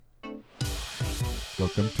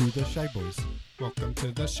Welcome to the Shy Boys. Welcome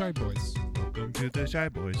to the Shy Boys. Welcome to the Shy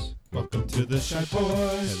Boys. Welcome to the Shy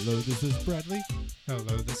Boys. Hello, this is Bradley.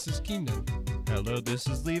 Hello, this is Keenan. Hello, this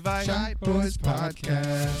is Levi. Shy Boys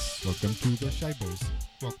Podcast. Welcome to the Shy Boys.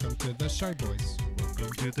 Welcome to the Shy Boys.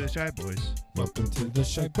 Welcome to the Shy Boys. Welcome to the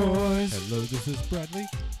Shy Boys. Hello, this is Bradley.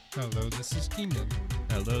 Hello, this is Keenan.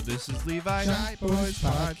 Hello, this is Levi. Shy Boys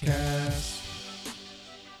Podcast.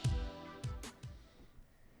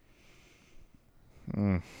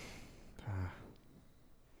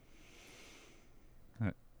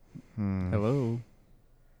 Hello.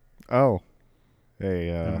 Oh.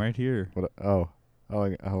 Hey, I'm right here. what? Oh. How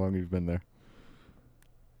long have you been there?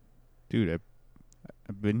 Dude,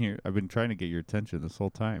 I've been here. I've been trying to get your attention this whole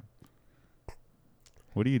time.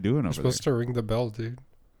 What are you doing You're over supposed to ring the bell, dude.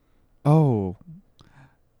 there? Oh.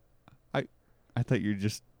 I thought you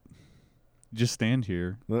just stand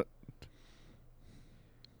here What?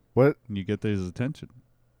 and you get his attention.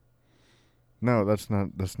 No, that's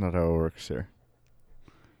not how it works here.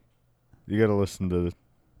 You gotta listen to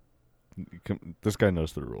this guy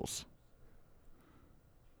knows the rules.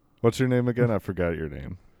 What's your name again? I forgot your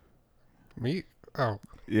name. Me? Oh,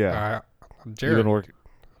 Yeah. Jared. You've been working.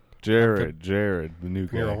 Jared, the new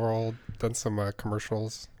Near guy. World. Done some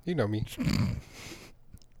commercials. You know me.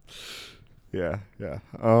 Yeah.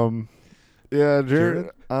 Yeah, Jared.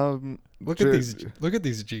 Look Jared- at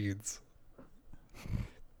these jeans.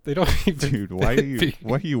 They don't even. Dude, why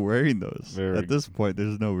are you wearing those? Very- At this point,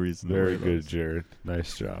 there's no reason to Very wear good, those. Jared.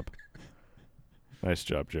 Nice job. Nice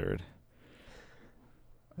job, Jared.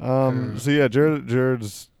 So yeah,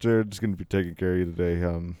 Jared's gonna be taking care of you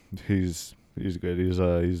today. He's good. He's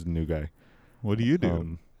a new guy. What do you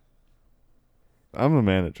do? I'm the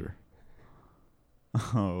manager.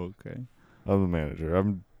 Oh, okay. I'm the manager.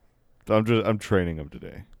 I'm training him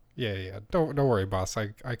today. Yeah. Don't worry, boss. I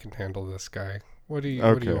can handle this guy. What do you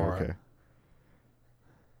want?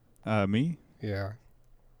 Okay. Me? Yeah.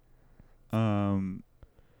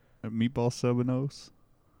 Meatball Sobanos.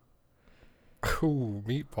 Ooh,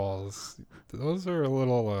 meatballs. Those are a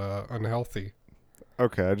little unhealthy.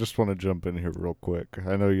 Okay, I just want to jump in here real quick.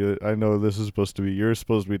 I know this is you're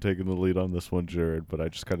supposed to be taking the lead on this one, Jared, but I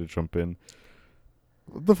just got to jump in.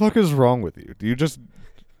 What the fuck is wrong with you? Do you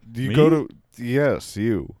Me? go to yes,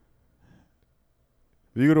 you.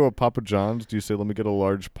 Do you go to a Papa John's? Do you say, "Let me get a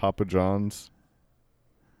large Papa John's"?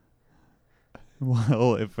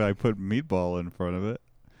 Well, if I put meatball in front of it.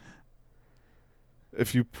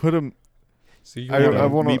 If you put them, So I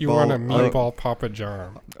wanna- you want a meatball- meatball Papa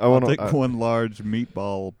John. I want I'll to. take one large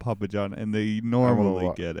meatball Papa John, and they normally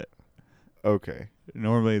wa- get it. Okay.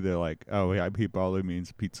 Normally they're like, "Oh, yeah, meatball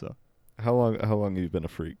means pizza." How long have you been a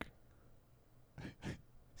freak?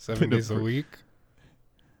 7 Been a days a freak.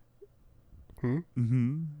 week.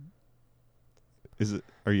 Mm-hmm.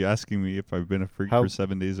 Are you asking me if I've been a freak How- for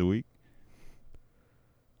 7 days a week?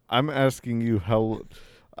 I'm asking you how.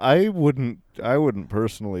 I wouldn't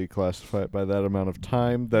personally classify it by that amount of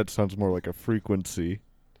time. That sounds more like a frequency.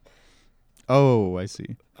 Oh, I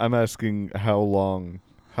see. I'm asking how long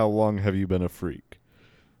have you been a freak?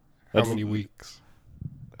 How many weeks?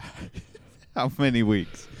 How many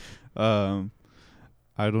weeks? I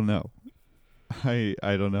don't know. I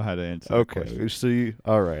don't know how to answer that question. Okay, so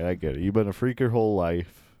all right, I get it. You've been a freak your whole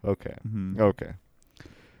life. Okay. Mhm. Okay.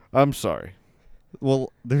 I'm sorry.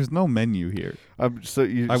 Well, there's no menu here. I will say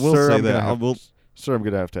I'm that gonna I have, will- Sir, I'm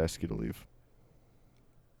gonna have to ask you to leave.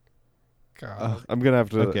 God. I'm gonna have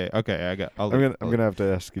to. Okay, I got. I'm gonna have to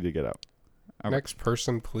ask you to get out. Next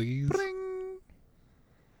person, please.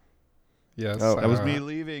 Yes. Oh, That was me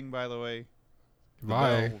leaving, by the way. The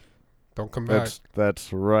Bye. bell. Don't come back.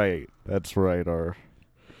 That's right. That's right. Our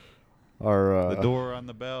The door on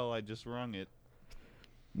the bell. I just rung it.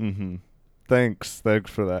 Mm-hmm. Thanks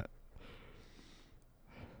for that.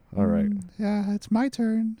 All right. Yeah, it's my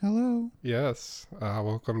turn. Hello. Yes.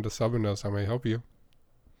 Welcome to Subanos. How may I help you?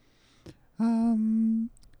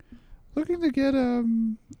 Looking to get a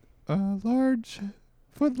large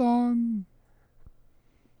foot long,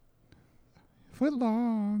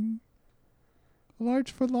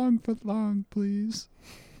 please.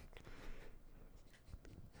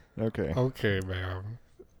 Okay. Okay, ma'am.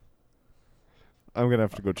 I'm gonna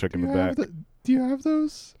have to go check in the back. Do you have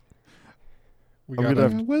those? We I'm got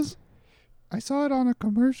gonna have I saw it on a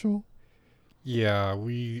commercial. Yeah,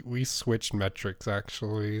 we switched metrics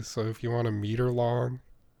actually. So if you want a meter long,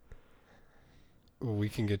 we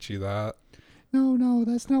can get you that. No,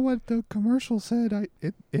 that's not what the commercial said.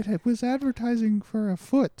 It was advertising for a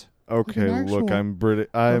foot. Okay, look, actual- I'm British.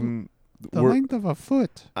 The length of a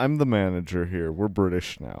foot. I'm the manager here. We're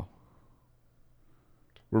British now.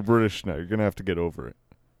 We're British now. You're gonna have to get over it.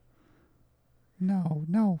 No.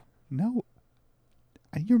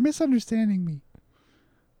 You're misunderstanding me.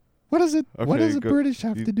 What does it? What Okay, does the go- British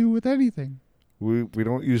have you- to do with anything? We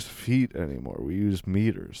don't use feet anymore. We use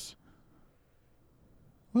meters.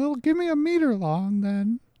 Well, give me a meter long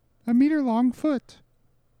then. A meter long foot.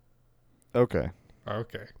 Okay.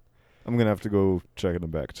 Okay. I'm gonna have to go check in the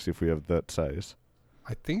back to see if we have that size.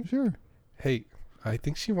 I think. Sure. Hey, I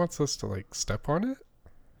think she wants us to like step on it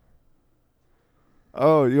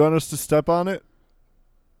Oh, you want us to step on it?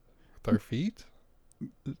 with our feet.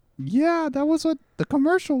 Yeah, that was what the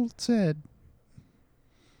commercial said.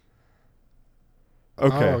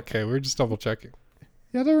 Okay. Oh, okay. We're just double checking.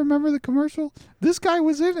 You don't remember the commercial? This guy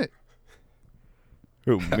was in it.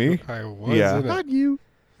 Who, me? I was Yeah. in it. Not you.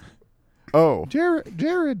 Oh.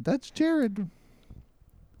 Jared. That's Jared.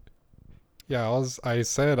 Yeah, I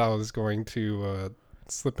said I was going to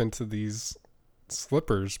slip into these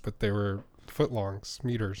slippers, but they were footlongs,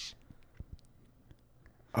 meters.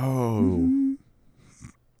 Oh. Mhm.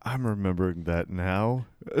 I'm remembering that now.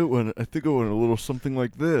 I think it went a little something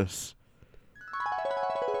like this.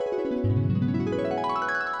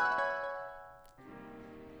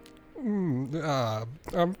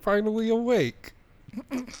 I'm finally awake.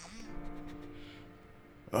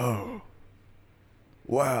 Oh.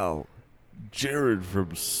 Wow. Jared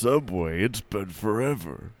from Subway, it's been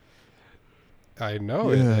forever. I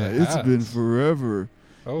know yeah, it. it's been has. forever.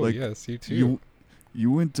 Oh like, yes, you too.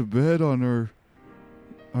 You went to bed on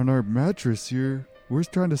our mattress here. We're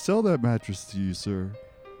trying to sell that mattress to you, sir.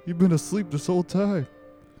 You've been asleep this whole time.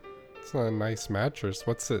 It's a nice mattress.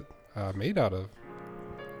 What's it made out of?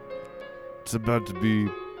 It's about to be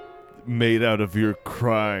made out of your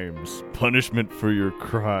crimes. Punishment for your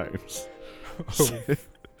crimes.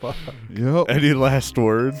 Oh, fuck. Yep. Any last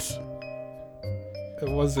words? It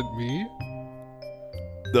wasn't me.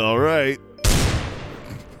 All right.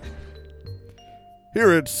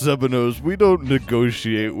 Here at Sebanos, we don't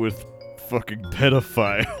negotiate with fucking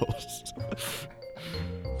pedophiles.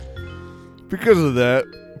 Because of that,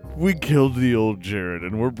 we killed the old Jared,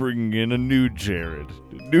 and we're bringing in a new Jared.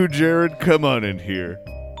 New Jared, come on in here.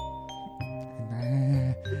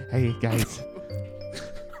 Hey guys.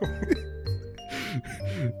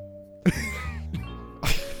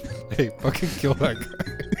 Hey, fucking kill that guy.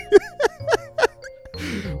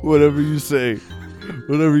 Whatever you say.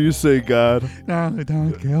 Whatever you say, God. No,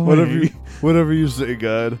 don't kill Whatever you say,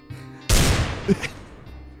 God.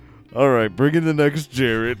 All right, bring in the next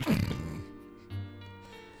Jared.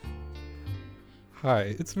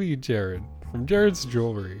 Hi, it's me, Jared, from Jared's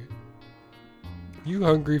Jewelry. You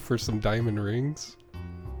hungry for some diamond rings?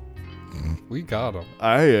 We got them.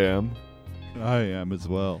 I am. I am as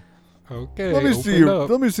well. Okay, Let me open see your. up.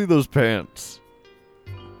 Let me see those pants.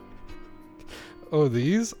 Oh,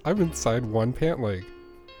 these? I'm inside one pant leg.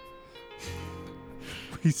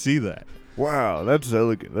 We see that. Wow, that's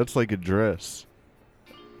elegant. That's like a dress.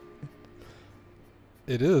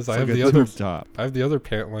 It is. I It's have like the a other. tube top. I have the other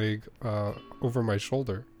pant leg over my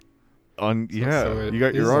shoulder. On So- yeah, so it you got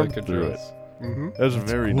is your arm like a through dress. Mm-hmm. it. That's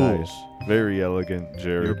That's very cool. nice, very elegant,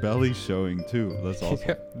 Your Jared. belly's showing too. That's awesome.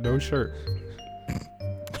 Yeah, no shirt.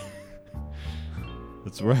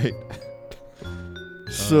 That's right.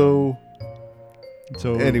 So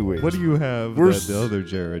So, anyways, what do you have we're that the other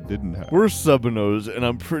Jared didn't have? we're Subanos, and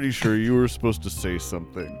I'm pretty sure you were supposed to say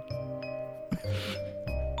something.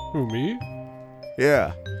 Who, me?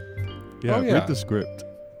 Yeah. yeah, oh, yeah. read the script.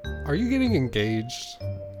 Are you getting engaged?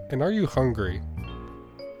 And are you hungry?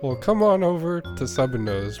 Well, come on over to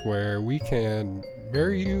Subanos where we can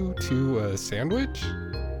marry you to a sandwich.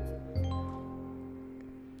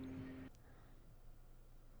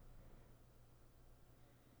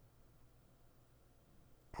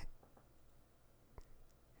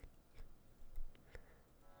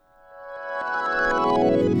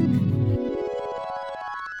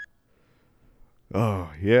 Oh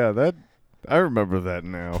yeah, that I remember that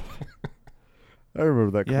now. I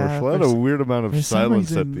remember that Yeah, commercial. It had for a s- weird amount of for some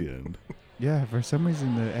silence at reason- the end. Yeah, for some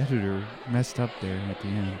reason the editor messed up there at the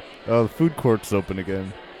end. Oh, the food court's open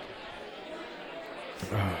again.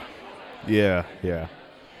 Yeah.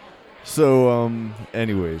 So,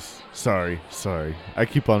 anyways, sorry. I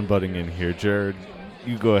keep on butting in here. Jared,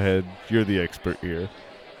 you go ahead. You're the expert here.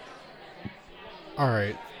 All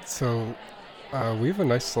right, so we have a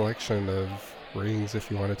nice selection of rings if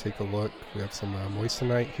you want to take a look. We have some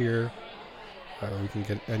moissanite here. We can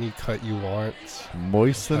get any cut you want.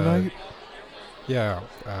 Moissanite? Yeah,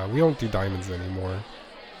 we don't do diamonds anymore.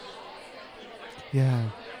 Yeah,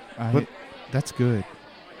 What? that's good.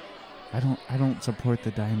 I don't support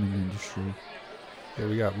the diamond industry. Yeah,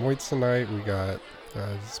 we got moissanite. We got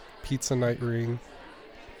this pizza night ring.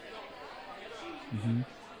 Mm-hmm.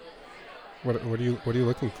 What are you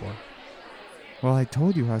looking for? Well, I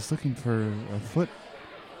told you I was looking for a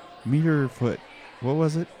meter foot. What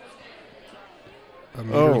was it? A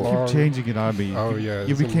meter Oh. You long. keep changing it on me. Oh yeah,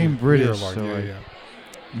 You it's a became meter British, long. so yeah, I- yeah.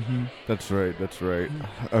 Mm-hmm. That's right.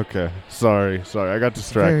 Okay. Sorry. I got Very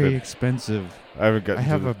distracted. expensive. I haven't gotten I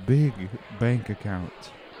have to a big bank account.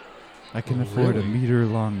 I can Oh, afford a really?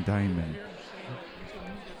 meter-long diamond.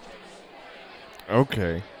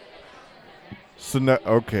 Okay. So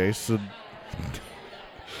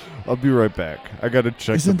I'll be right back. I gotta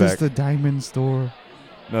check Isn't the this back. the diamond store?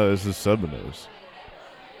 No, this is Semino's.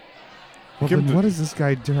 Well, Give then the- what is this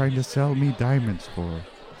guy trying to sell me diamonds for?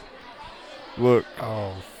 Look,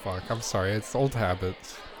 Oh fuck! I'm sorry. It's old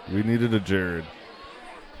habits. we needed a Jared.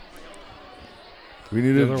 We The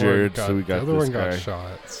needed other a one Jared, got, so we got the other this one guy. got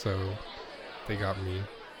shot, so they got me.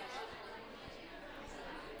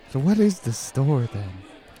 So what is the store then?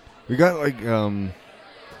 We got like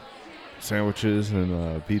sandwiches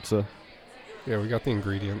and pizza. Yeah, we got the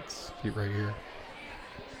ingredients right here.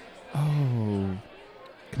 Oh,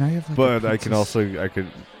 can I have like? But a I pizza can also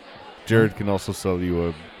Jared can also sell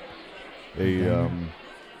you diamond?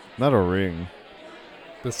 not a ring,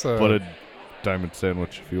 This but a diamond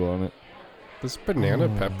sandwich if you want it. this banana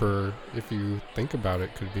Oh. pepper, if you think about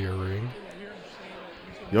it, could be a ring.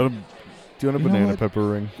 Do you want a You know banana what? pepper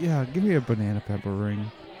ring? Yeah, give me a banana pepper ring.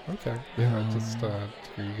 Okay. Yeah, just Um,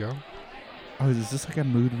 here you go. Oh, is this like a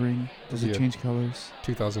mood ring? Does it Yeah. change colors?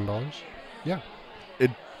 $2,000.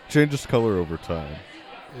 Changes color over time.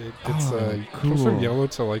 It's Oh, goes from cool. yellow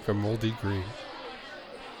to like a moldy green.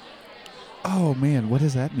 Oh man, what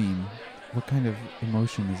does that mean? What kind of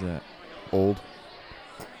emotion is that? Old.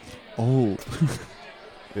 Old.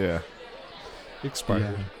 Yeah.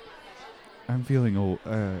 Expired. Yeah. I'm feeling old.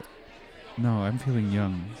 No, I'm feeling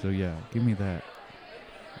young. So yeah, give me that.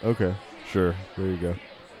 Okay. Sure. There you go.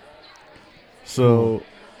 So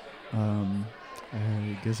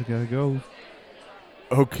I guess I gotta go.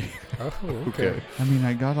 okay. Oh, Okay. okay. I mean,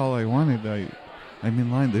 I got all I wanted. I'm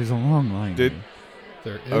in line. There's a long line. Did- here.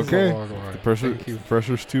 There is Okay. a long line. The pressure Thank you.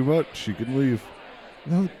 pressure's too much. You can leave.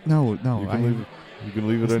 No. You can leave. You can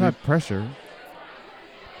leave it It's any. not pressure.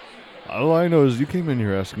 All I know is you came in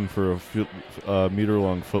here asking for a meter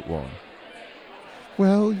long, foot long.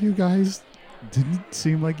 Well, you guys didn't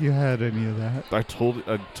seem like you had any of that. I told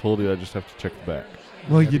you I just have to check the back.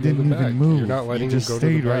 Well, have you to go to didn't the even back. move. You're not letting you him just go to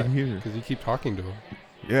the stayed right back. here. Because you keep talking to him.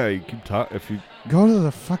 Yeah, you keep talking. If you Go to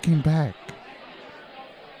the fucking back.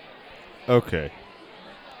 okay.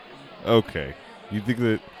 You think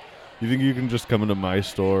you can just come into my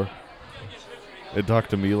store and talk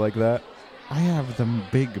to me like that? I have the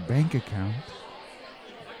big bank account.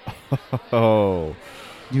 Oh,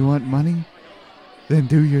 You want money? Then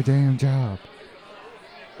do your damn job.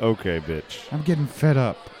 okay, bitch. I'm getting fed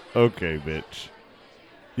up. Okay, bitch.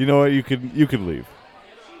 You know what? You can leave.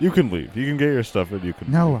 You can leave. You can get your stuff and you can.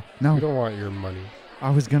 No, We no. don't want your money. I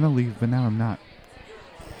was gonna leave, but now I'm not.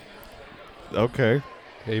 leave. Okay.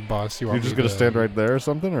 Hey, boss, you You're want just me gonna to- stand right there or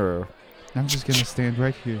something, or I'm just gonna stand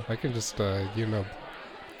right here. I can just, You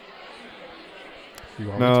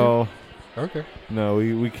want no, me to? Okay. no.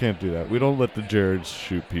 We can't do that. We don't let the Jareds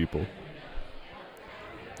shoot people.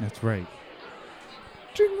 That's right.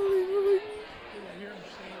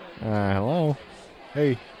 Hello.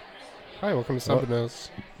 Hey. Hi, welcome to What? Semino's.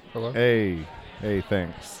 Hello? Hey.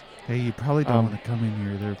 Thanks. Hey, you probably don't Um, want to come in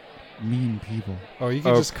here. They're mean people. Oh, you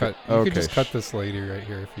can just Okay, cut. You okay, can just cut sh- this lady right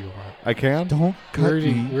here if you want. I can. Don't We cut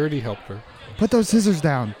already, me. we already helped her. Put those scissors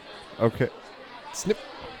down. Okay. Snip.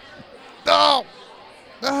 No!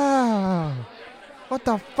 Ah! What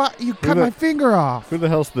the fuck? You cut the- my finger off. Who the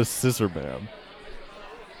hell's this Scissor Man?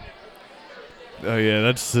 Oh yeah,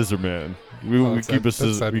 that's Scissor Man. We Oh, we it's keep Ed- a that's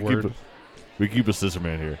scissor. Edward. We keep a Scissor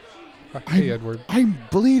Man here. Hey, Edward. I'm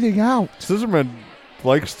bleeding out. Scissor Man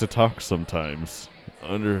likes to talk sometimes. I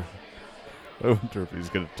wonder if he's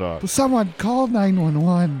gonna talk. Someone call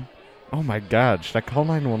 911. Oh my God! Should I call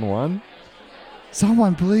 911?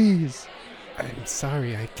 Someone, please. I'm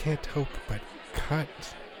sorry, I can't help but cut.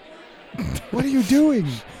 What are you doing?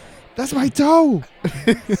 That's my toe.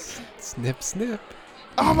 Snip, snip.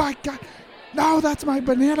 Oh my god. No, that's my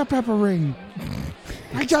banana pepper ring.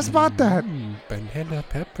 I just bought that. Banana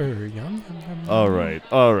pepper. Yum, yum, yum. All right.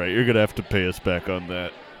 You're gonna have to pay us back on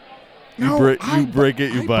that. You No, break I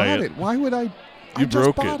it, you I buy bought it. Why would I? I You just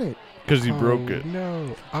broke bought it. it. Because you Oh, broke it.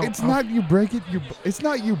 No. It's not you break it. It's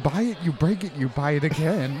not you buy it. You break it. You buy it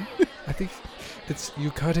again. I think it's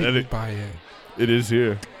you cut it, And you it- buy it. It is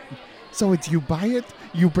here. So it's you buy it,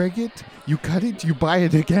 You break it, you cut it, you buy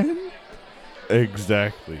it again?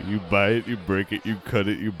 Exactly. You buy it, you break it, you cut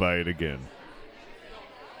it, you buy it again.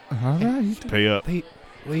 All right. Pay up.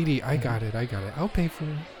 Lady, I got it. I'll pay for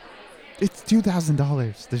it. It's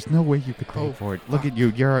 $2,000. There's no way you could pay Oh, for it. Look fuck. at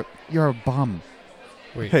you. You're a bum.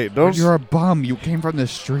 Wait. Hey, don't You're a bum. You came from the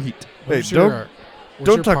street. Hey, where's don't- where's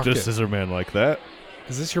don't your talk to pocket? Scissor Man like that.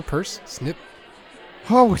 Is this your purse? Snip.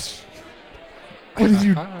 Oh, what did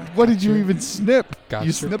you Gotcha. even snip? Got You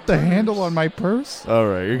your snipped the handle purse. on my purse? All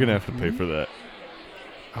right, you're gonna have to pay for that.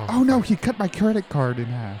 Oh no, fuck. he cut my credit card in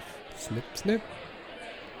half. Snip, snip.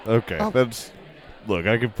 Okay, Oh. that's. Look,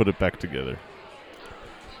 I can put it back together.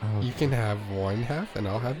 Oh, You can have one half, and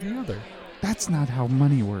I'll have the other. that's not how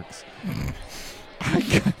money works. I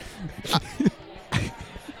got,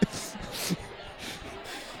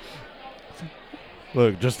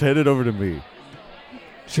 Look, just hand it over to me,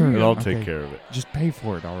 sure, and I'll okay. take care of it. Just pay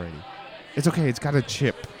for it already. It's okay. It's got a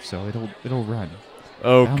chip, so it'll run. I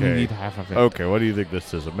only Okay. need half of it. Okay, what do you think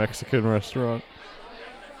this is? A Mexican restaurant?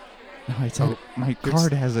 No, I said Oh, my here's-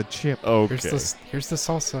 card has a chip. Okay. Here's the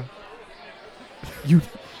salsa. You.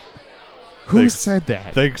 Who Thanks. said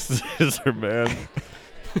that? Thanks, Scissor Man.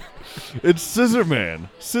 It's Scissor Man.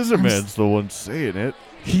 Scissor I'm Man's the one saying it.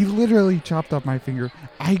 He literally chopped off my finger.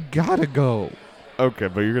 I gotta go. Okay,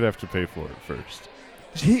 but you're gonna have to pay for it first.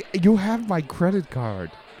 You have my credit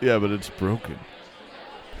card. Yeah, but it's broken.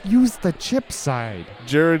 Use the chip side.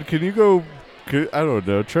 Jared, can you go? I don't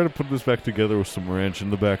know. Try to put this back together with some ranch in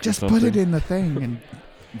the back Just or something. put it in the thing and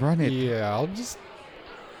run it. Yeah, I'll just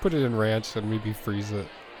put it in ranch and maybe freeze it.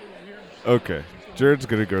 Okay, Jared's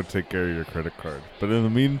gonna go take care of your credit card, but in the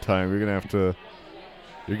meantime, you're gonna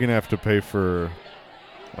have to pay for,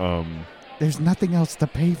 There's nothing else to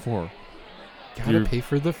pay for. Gotta You're- pay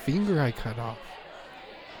for the finger I cut off.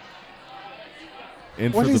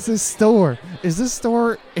 and What for is this store? Is this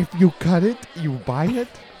store if you cut it, you buy it?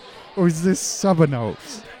 Or is this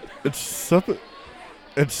Subanos? it's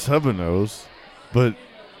Subanos, but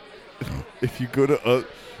if you go to If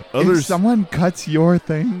others, someone cuts your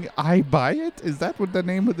thing, I buy it? Is that what the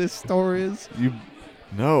name of this store is?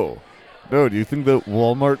 no. Do you think that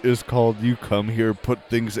Walmart is called "You come here, put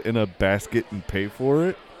things in a basket, and pay for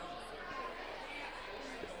it"?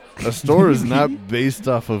 A store is not based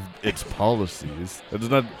off of its policies.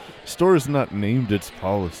 Store is not named its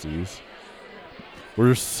policies.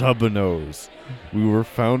 We're Subanos. We were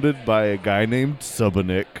founded by a guy named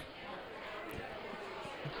Subanik.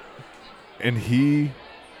 And he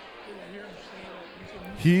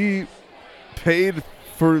paid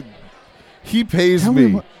for he pays Tell me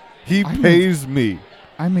me. what- He I'm pays me.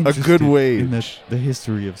 I'm A interested good in wage. the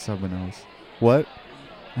history of Subanos. What?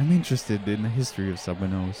 I'm interested in the history of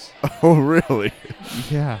Subanos. Oh, really?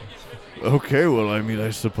 Yeah. Okay, well, I mean,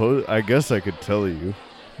 I guess I could tell you.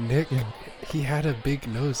 Nick, Yeah. he had a big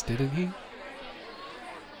nose, didn't he?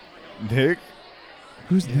 Nick?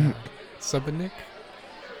 Who's Yeah. Nick? Subanik?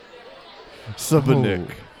 Subanik.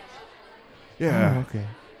 Oh. Yeah. Oh, okay.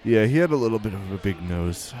 Yeah, he had a little bit of a big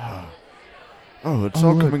nose. Oh, it's Oh,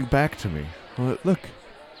 all look. coming back to me. What? Look,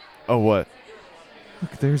 Oh, what?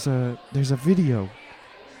 look. There's a video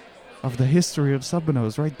of the history of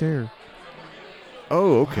Subanos right there.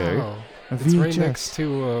 Oh, okay. Wow. A It's VHS. right next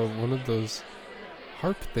to one of those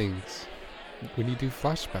harp things when you do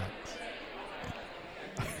flashbacks.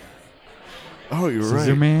 Oh, you're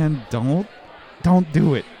Scissor right. Man, don't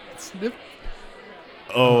do it. Snip.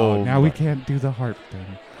 Oh, now we my- can't do the harp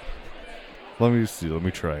thing. Let me see. Let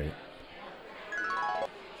me try it.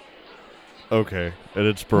 Okay, and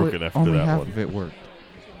it's broken after Only that half one. of it worked.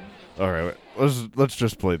 All right, let's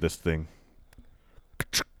just play this thing.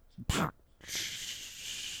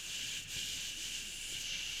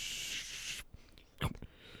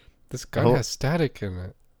 This gun Oh. has static in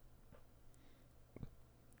it.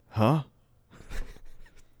 Huh?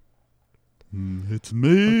 It's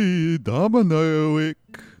me, Dominic.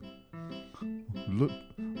 Look,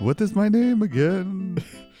 what is my name again?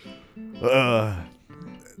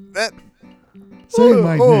 That. Say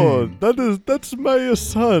my name. That's my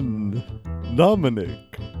son,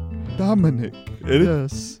 Dominic. Dominic. It-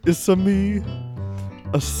 Yes. It's a me,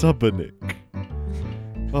 a Subanik.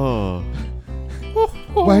 Oh,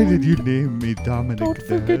 Why did you name me Dominic, Don't Dad?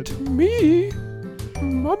 forget me,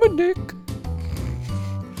 Mama Nick.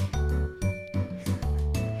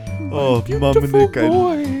 oh, Beautiful Dominic,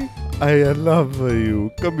 boy. I love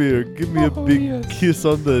you. Come here, give me a Oh, big yes. kiss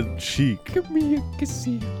on the cheek. Give me a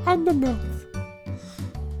kissy on the mouth.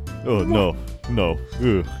 Oh no, no,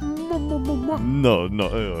 ugh. No,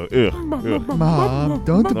 no, ugh. Mom,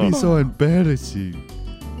 don't No. be so embarrassing.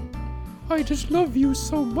 I just love you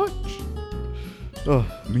so much. Oh,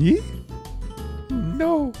 Me?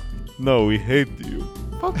 No. no, we hate you.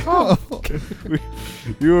 Fuck off.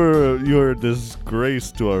 You're a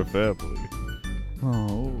disgrace to our family.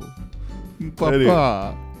 Oh. Anyway.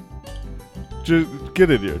 Papa. Just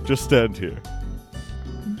get in here. Just stand here.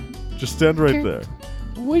 Just stand right Okay. there.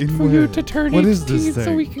 Wait In for you where? to turn What 18 is this so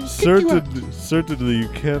thing? we can kick you out. Certainly you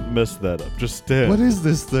can't mess that up. Just stand. What is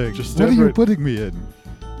this thing? Just What are stand you right- putting me in?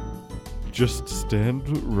 Just stand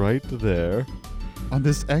right there. On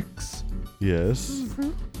this X? Yes.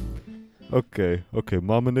 Mhm. Okay.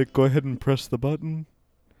 Mom and Nick, go ahead and press the button.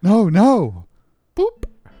 No, no. Boop.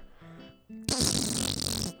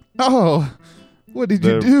 Oh. What did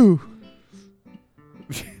There- you do?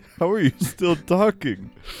 How are you still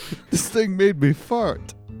talking? This thing made me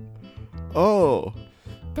fart. Oh.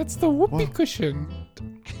 That's the whoopee Wow. cushion.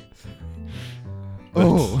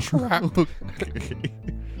 Oh. Trap. Okay.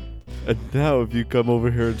 And now if you come over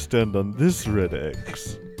here and stand on this red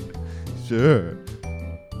X. Sure.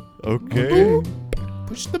 Okay.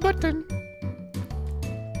 Push the button.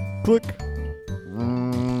 Click.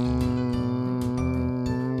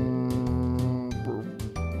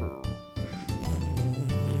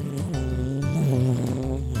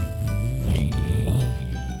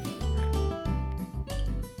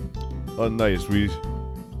 Oh, nice. We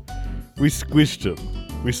squished him.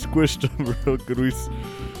 We squished him real good.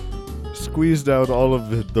 Squeezed out all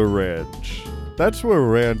of the ranch. That's where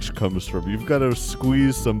ranch comes from. You've got to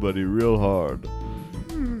squeeze somebody real hard.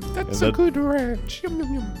 That's And a that- good ranch. Yum,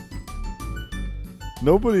 yum, yum.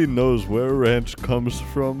 Nobody knows where ranch comes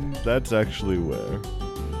from. That's actually where.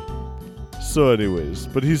 So anyways,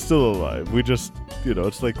 but he's still alive. We just,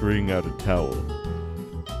 it's like wringing out a towel.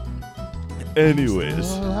 Anyways,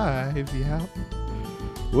 Still alive, yeah.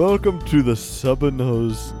 welcome to the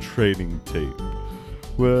Subanose training tape,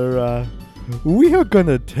 where we are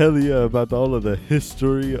gonna tell you about all of the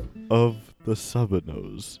history of the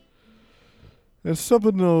Subanose. And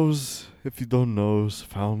Subanose, if you don't know, was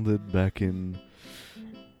founded back in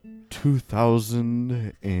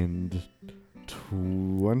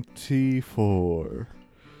 2024.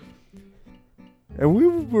 And we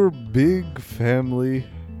were a big family.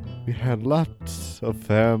 We had lots of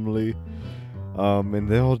family. And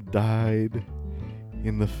they all died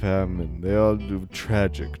in the famine. They all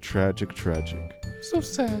tragic. So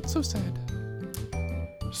sad, so sad.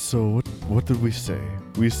 So what did we say?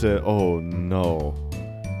 We said, oh no,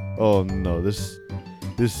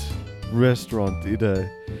 this restaurant it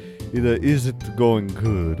isn't going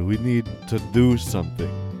good. We need to do something,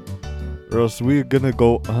 or else we're gonna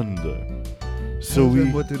go under. So Tell we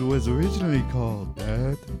them what it was originally called,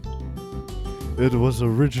 Dad. it was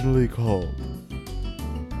originally called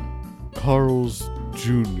Carl's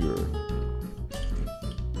Jr.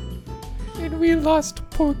 And we lost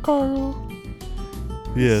poor Carl.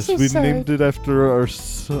 Yes, So we sad. named it after our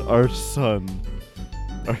son.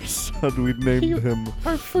 Our son, we named He- him.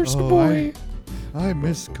 Our first Oh, boy. I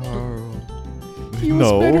miss Carl. He was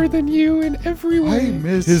no. better than you in every I way.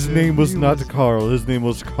 miss His him. name was He not Carl. His name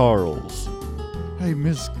was Carl's. I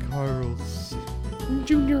miss Carl's.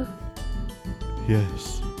 Junior.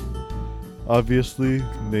 Yes. Obviously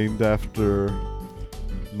named after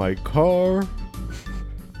my car.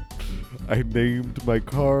 I named my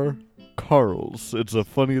car Carl's. It's a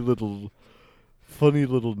funny little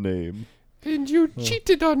name. And you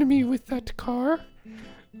cheated on me with that car.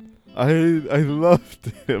 I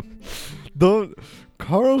loved him.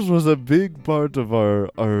 Carl's was a big part of our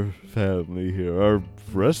family here, our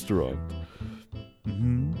restaurant.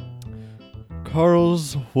 Mm-hmm.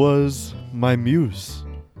 Carl's was my muse,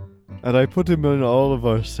 and I put him in all of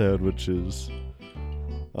our sandwiches.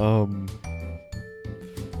 And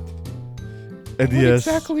What yes,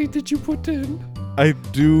 exactly did you put in? I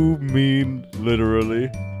do mean literally.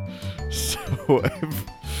 So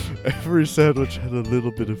every sandwich had a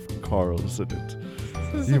little bit of Carl's in it.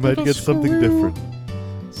 There's You a might little get something screw, different.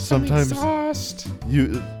 some Sometimes exhaust.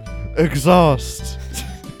 you exhaust.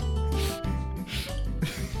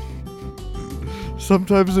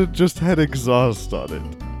 Sometimes it just had exhaust on it.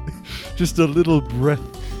 Just a little breath.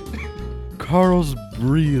 Carl's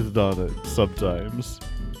breathed on it sometimes.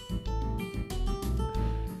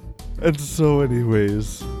 And so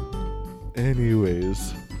anyways, every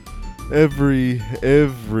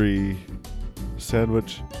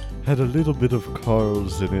sandwich had a little bit of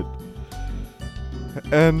Carl's in it.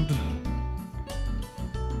 And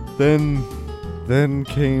then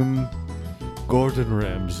came Gordon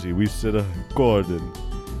Ramsay. We said, Gordon,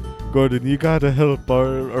 you gotta help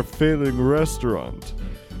our failing restaurant.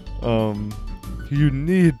 You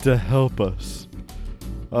need to help us.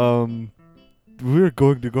 we're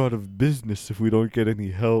going to go out of business if we don't get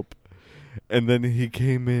any help. And then he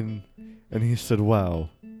came in and he said, wow,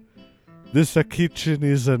 this kitchen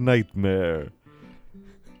is a nightmare.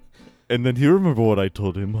 And then you remember what I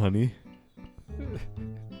told him, honey?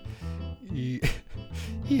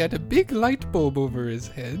 He had a big light bulb over his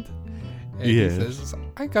head. And Yes. he says,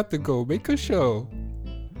 I got to go make a show.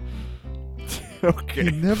 He Okay.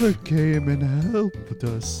 never came and helped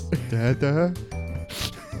us, Dada.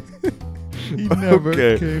 He never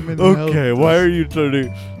Okay, came and helped Okay, why us. are you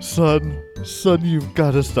turning... Son, you've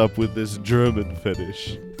got to stop with this German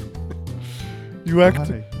fetish. You act...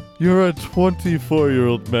 Why? You're a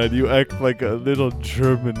 24-year-old man. You act like a little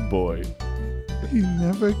German boy. He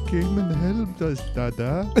never came and helped us,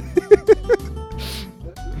 Dada.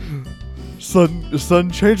 Son,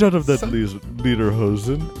 change out of that Son-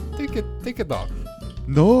 lederhosen. Take it off.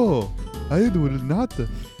 No, I will not.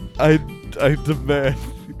 I demand...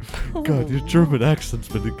 God, your German accent's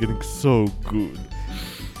been getting so good.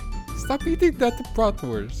 Stop eating that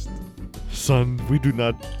bratwurst. Son, we do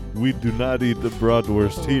not eat the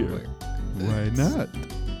bratwurst here. Why It's- not?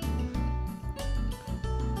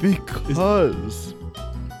 Because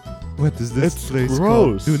What is this It's place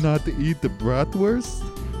gross. called? Do not eat the bratwurst?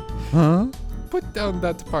 Huh? Put down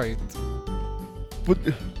that pint. But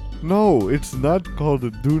no, it's not called a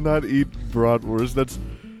do not eat bratwurst. That's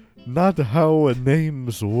not how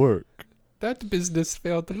names work. That business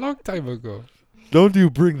failed a long time ago. Don't you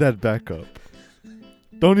bring that back up.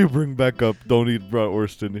 Don't you bring back up don't eat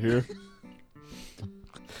bratwurst in here.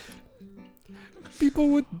 People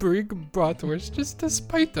would bring bratwurst just to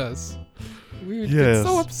spite us. We would get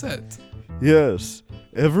so Yes. upset. Yes,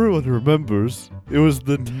 everyone remembers. It was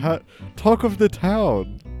the talk of the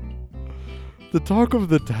town. The talk of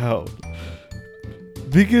the town.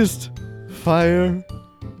 Biggest fire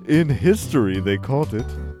in history, they called it.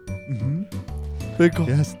 Mm-hmm. They called.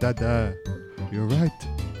 Yes, Dada. You're right.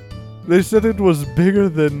 They said it was bigger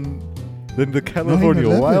than the California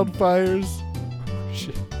 9/11. wildfires,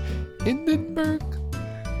 Shit. Hindenburg?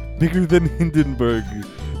 bigger than Hindenburg.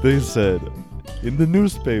 They said in the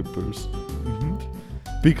newspapers Mm-hmm.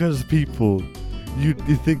 because people, you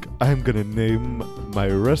think I'm gonna name my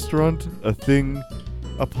restaurant a thing,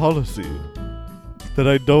 a policy that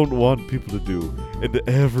I don't want people to do, and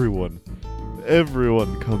everyone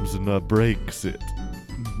comes and breaks it.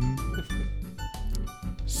 Mm-hmm.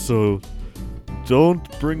 So, don't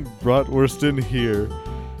bring bratwurst in here.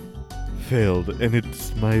 Failed, and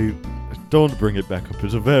it's my. Don't bring it back up.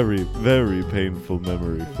 It's a very, very painful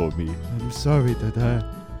memory for me. I'm sorry, Dada.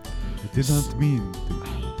 I did not mean to.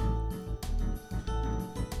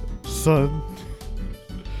 Son,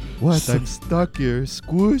 What? So- I'm stuck here,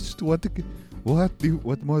 squished. What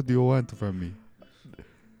more do you want from me?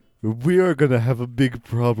 we are gonna have a big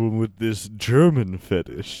problem with this German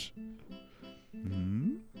fetish.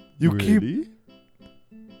 Hmm? You keep. really?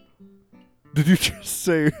 Did you just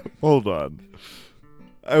say. Hold on.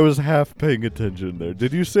 I was half paying attention there.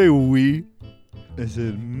 Did you say we? I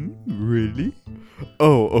said, really?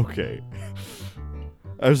 Oh, okay.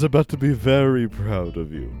 I was about to be very proud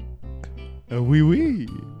of you. Oui, oui.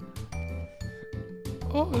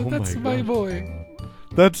 Oh, Oh that's my my God. boy.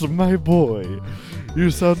 That's my boy.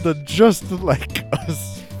 You sounded just like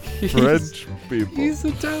us French people. He's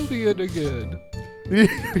Italian again.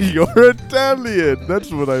 You're Italian.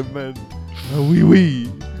 That's what I meant. Oui,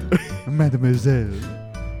 oui. Mademoiselle.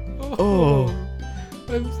 Oh.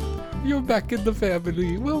 You're back in the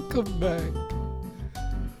family. Welcome back.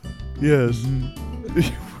 Yes. Mhm.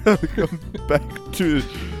 Welcome back to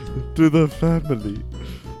the family.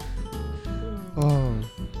 Oh,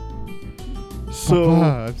 So,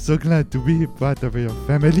 Papa, I'm so glad to be part of your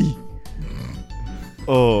family.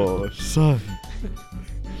 oh, son.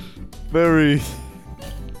 Very.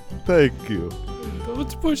 Thank you.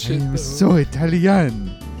 Don't push I it. am though. so Italian.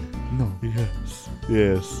 No. Yes.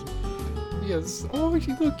 Yes. Yes. Oh,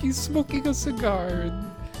 look, he's smoking a cigar. And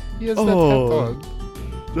he has Oh. that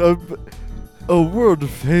hat on. A world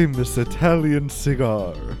famous Italian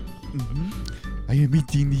cigar. Mhm. I am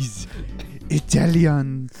eating these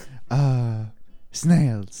Italian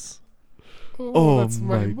snails. Oh, that's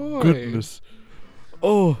my boy. goodness.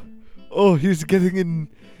 Oh, he's getting in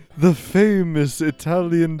the famous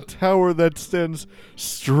Italian tower that stands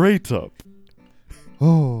straight up.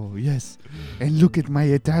 Oh, yes. And look at my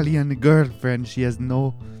Italian girlfriend. She has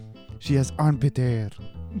armpit hair.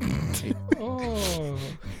 Oh.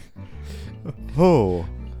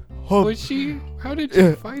 Oh, Was she? How did you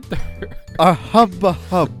Yeah. find her? a hubba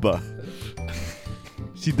hubba.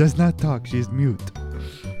 She does not talk. She is mute.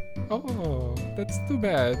 Oh, that's too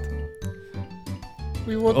bad.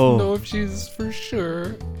 We want Oh. to know if she's for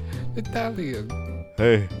sure Italian.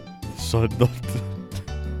 Hey, son,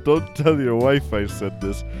 don't tell your wife I said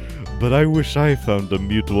this, but I wish I found a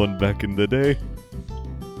mute one back in the day.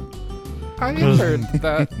 I heard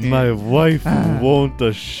that. My wife won't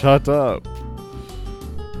shut up.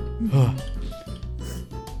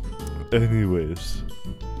 Anyways,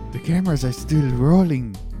 The cameras are still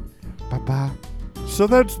rolling, Papa. so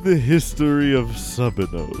that's the history of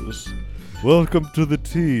Subanos. Welcome to the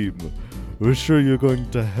team. We're sure you're going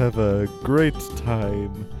to have a great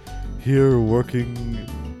time here working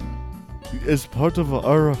as part of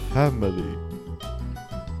our family.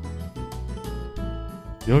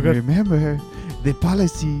 You're gonna Remember the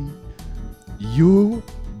policy. You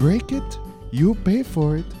break it, you pay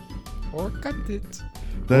for it. Or cut it.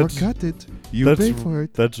 Or cut it, you pay for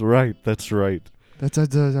it. That's right. That's right. That's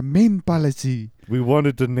the main policy. We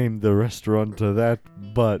wanted to name the restaurant to that,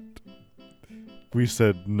 but we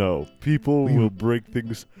said no. People We- will break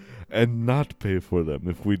things and not pay for them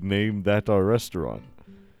if we name that our restaurant.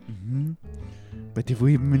 Hmm. But if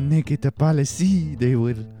we make it a policy, they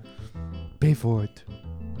will pay for it.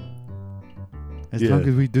 As long Yeah.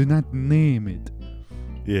 as we do not name it.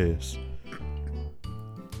 Yes.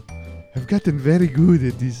 I've gotten very good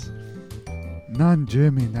at this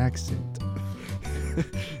non-German accent.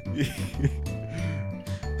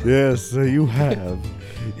 Yes, you have.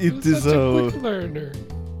 It You're is such a a. quick learner.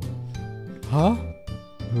 Huh?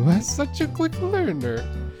 What? Such a quick learner.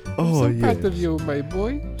 Oh, I'm so proud of yes. you, my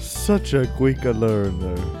boy. Such a quick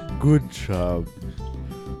learner. Good job.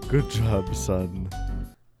 Good job, son.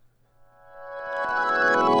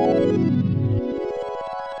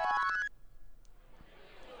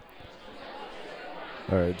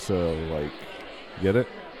 Alright, so, like, get it?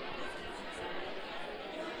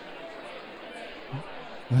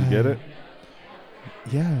 You get it?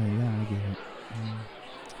 Yeah, I get it.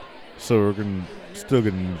 So we're still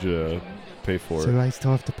gonna need you to pay for So it. I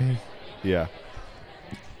still have to pay. Yeah.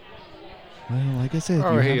 Well, like I said,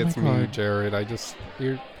 Oh, you hey, have it's my me, card. Jared.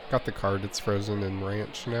 You got the card. It's frozen in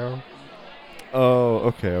Ranch now. Oh,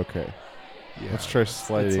 okay. Yeah, Let's try it's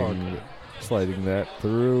all good. sliding that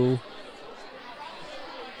through.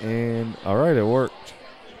 And alright, it worked.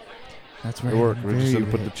 That's right. It worked. I'm We're just very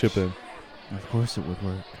gonna put the chip rich. in. Of course it would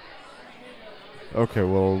work. Okay,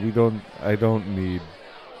 well I don't need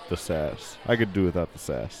the sass. I could do without the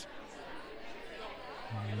sass.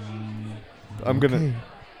 I'm gonna- Okay.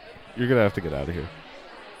 You're gonna have to get out of here.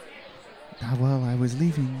 Ah, well, I was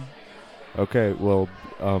leaving. Okay, well,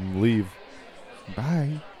 leave.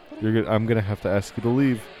 Bye. I'm gonna have to ask you to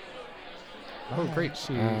leave. Oh, great.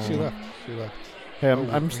 She left. She left. Hey, Oh,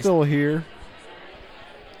 I'm we- still here.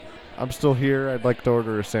 I'm still here. I'd like to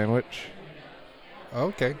order a sandwich.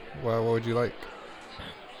 Okay. Well, what would you like?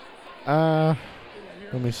 Let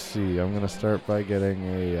me see. I'm gonna start by getting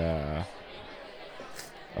a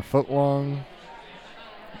foot long.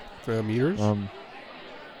 Meters?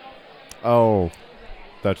 Oh,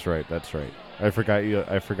 that's right. I forgot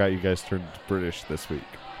you guys turned British this week.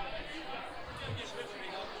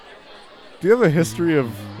 Do you have a history of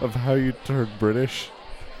how you turned British?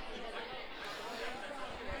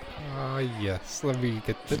 Yes. Let me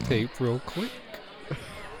get the tape real quick.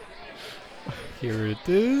 Here it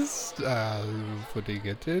is. Putting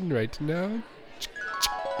it in right now.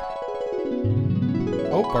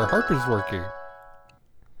 Oh, our harper's working.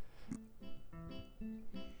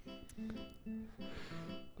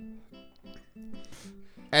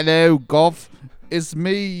 Hello, Goff. It's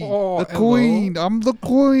me, Oh, the hello. Queen. I'm the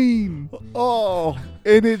Queen. Oh,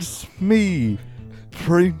 and it's me,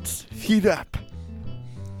 Prince Philip.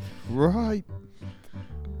 Right.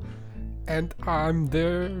 And I'm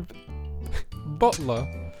their butler.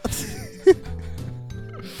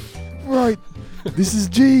 Right. This is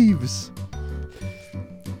Jeeves.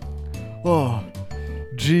 Oh,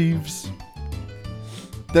 Jeeves.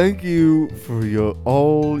 Thank you for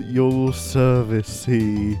all your service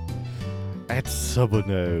here at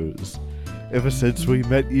Subanos. Ever since we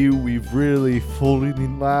met you, we've really fallen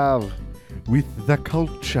in love with the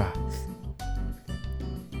culture.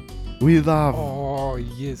 We love. Oh,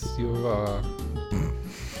 yes, you're,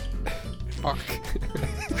 fuck.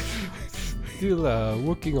 Still,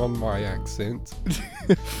 working on my accent.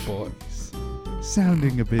 Boys.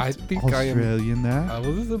 Sounding a bit I think I am- Australian there. I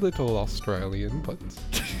was a little Australian, but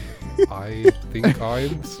I think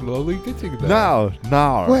I'm slowly getting there. No.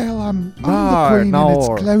 Well, I'm the No, Queen and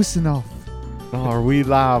no. it's close enough. No, we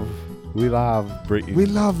love Britain. We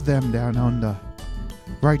love them down under.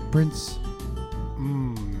 Right, Prince?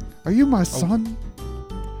 Are Oh. you my son?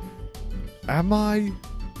 Am I?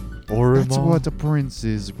 Or am That's I? what a prince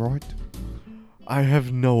is, right? I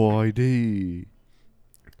have no idea.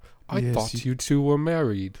 I Yes, thought you two were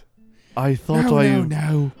married. I thought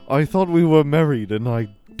No. I thought we were married and I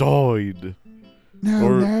died.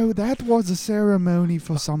 No, that was a ceremony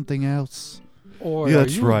for something else. Or Yeah, are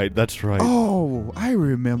that's you- right. That's right. Oh, I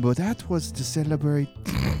remember. That was to celebrate.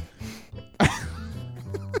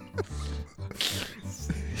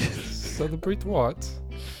 Celebrate what?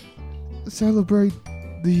 Celebrate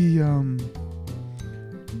the,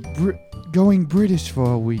 going British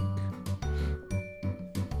for a week.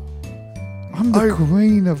 I'm the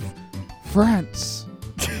Queen of France.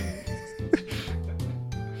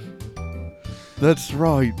 That's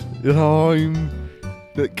right. And I'm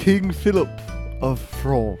the King Philip of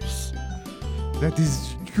France. That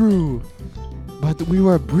is true. But we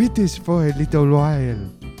were British for a little while.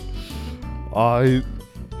 I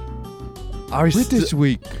British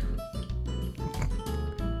week.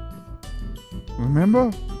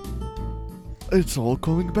 Remember? It's all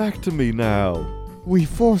coming back to me now. We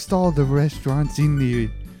forced all the restaurants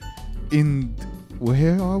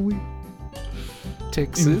where are we?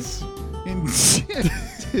 Texas? In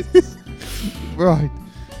Texas. Right.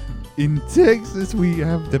 In Texas, we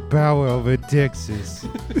have the power over Texas.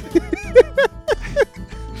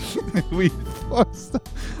 We forced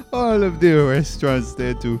all of the restaurants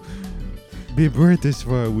there to be British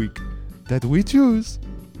for a week that we choose.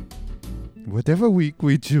 Whatever week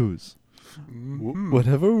we choose.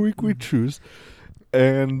 Whatever week we choose.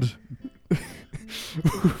 And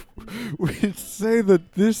we say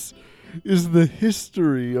that this is the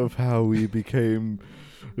history of how we became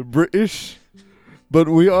British. But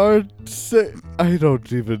we are I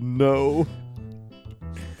don't even know.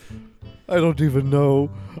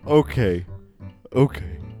 Okay.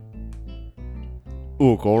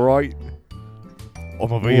 Look, alright. I'm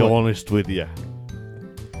gonna be What? honest with you.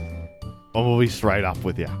 I'm gonna be straight up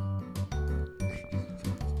with you.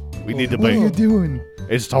 We need to What are be. you doing?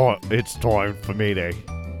 It's time for me to.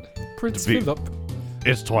 Prince To be- Philip?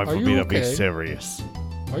 It's time Are for you me to be okay? serious.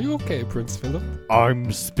 Are you okay, Prince Philip?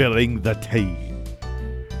 I'm spilling the tea.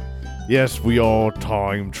 Yes, we are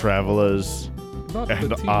time travelers, Not and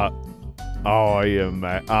the tea.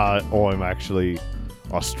 I'm actually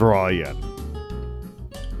Australian.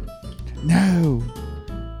 No.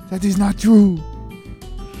 That is not true.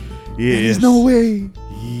 Yes. There is no way.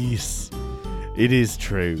 Yes, it is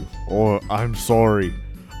true. Or I'm sorry.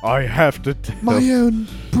 I have to tell. My own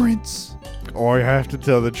prince. I have to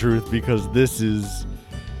tell the truth because this is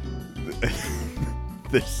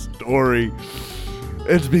this story.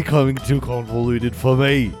 It's becoming too convoluted for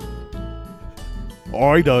me.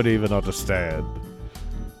 I don't even understand.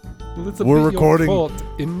 Well, it's a we're bit recording- your fault,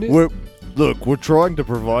 isn't it? We're trying to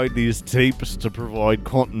provide these tapes to provide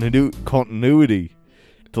continuity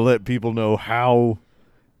to let people know how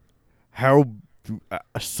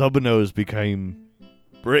Subanos became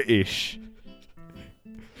British.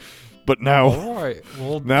 But now Alright,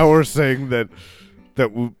 well, now we're saying that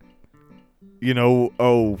we,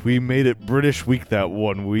 we made it British week that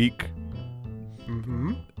 1 week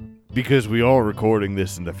mm-hmm. because we are recording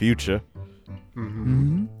this in the future.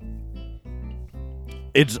 Mm-hmm. Hmm?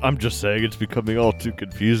 I'm just saying it's becoming all too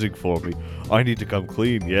confusing for me. I need to come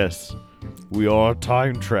clean, yes. We are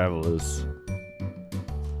time travelers.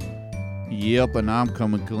 Yep, and I'm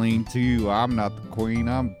coming clean too. I'm not the queen.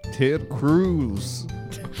 I'm Ted Cruz.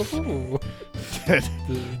 Oh, Ted,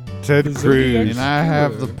 the- Ted the Zodiac Cruz. And I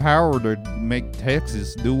have the Killer. power to make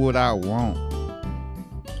Texas do what I want.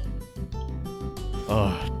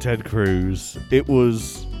 Ted Cruz. It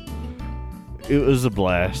was a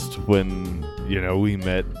blast when, we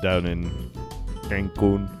met down in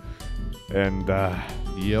Cancun. And,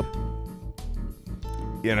 Yep,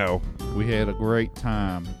 we had a great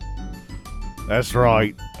time. that's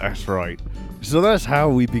right. So that's how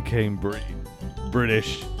we became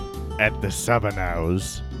British at the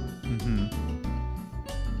Subanos. Mm-hmm.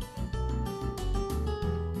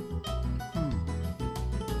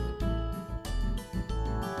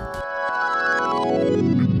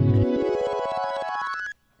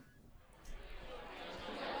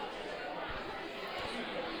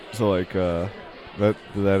 So, did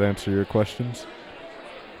that answer your questions?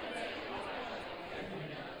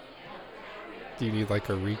 Do you need like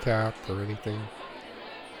a recap or anything?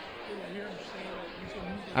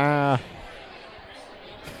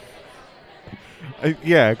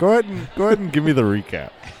 Yeah, go ahead and give me the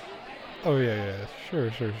recap. Oh yeah,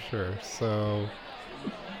 sure. So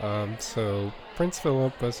Prince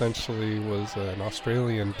Philip essentially was an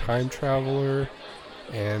Australian time traveler,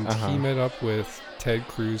 and Uh-huh. he met up with Ted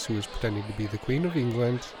Cruz, who was pretending to be the Queen of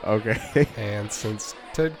England. Okay. And since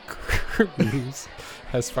Ted Cruz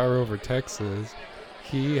has power over Texas,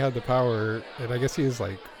 he had the power, and I guess he is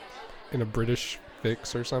like in a British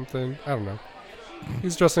fix or something. I don't know.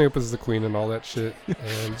 He's dressing up as the Queen and all that shit.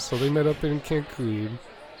 And so they met up in Cancun,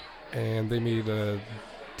 and they made a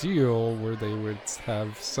deal where they would have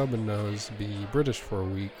Subanos be British for a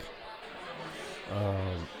week.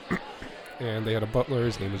 And they had a butler.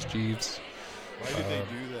 His name was Jeeves. Why did they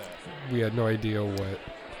do that? We had no idea what.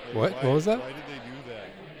 What? What was that? Why did they do that?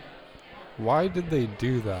 Why did they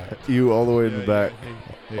do that? You all the way in the back.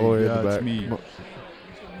 All the way in the back. It's me. Come on.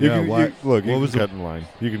 You Yeah, can, why- you, look, you what can was the- cut in line.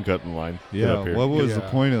 You can cut in line. Get Yeah, up here. what was the Yeah.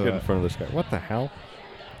 point of Get in that? front of this guy. What the hell?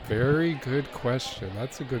 Very good question.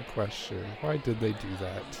 That's a good question. Why did they do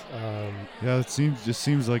that? Yeah, it just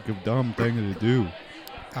seems like a dumb thing to do.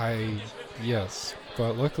 Yes,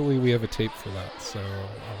 but luckily we have a tape for that, so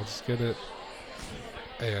I'll just get it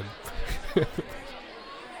and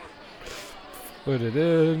put it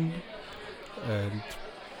in, and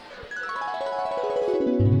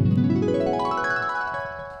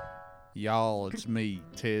Y'all, it's me,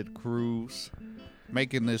 Ted Cruz,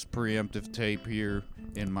 making this preemptive tape here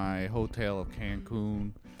in my hotel of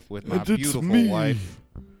Cancun with my And it's beautiful me. wife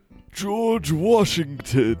George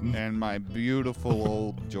Washington. and my beautiful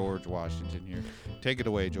old George Washington here. Take it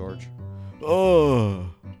away, George. Where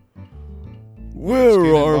Skin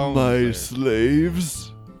and are bones my there.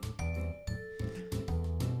 slaves?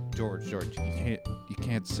 George, you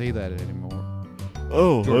can't say that anymore.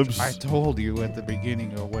 Oh, George, I told you at the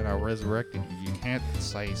beginning of when I resurrected you, you can't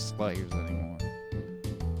say slaves anymore.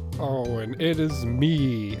 oh, and it is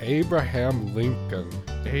me, Abraham Lincoln.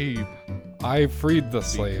 Abe, I freed the be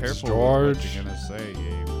slaves, careful George. with what you're gonna say,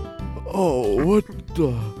 Abe. Oh,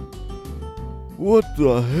 what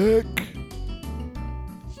the heck?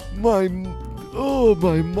 My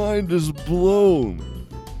mind is blown.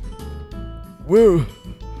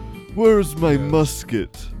 Where's my Yes.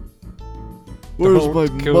 musket? Where's Don't my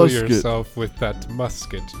kill musket? yourself with that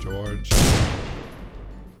musket, George.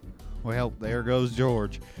 Well, there goes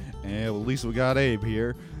George. And at least we got Abe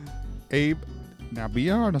here. Abe, now be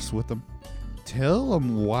honest with him. Tell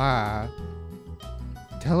him why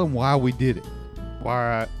we did it.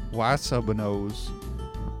 Why Subanos?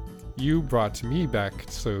 You brought me back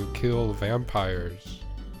to kill vampires.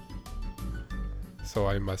 So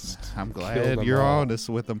I must I'm kill glad them you're all. honest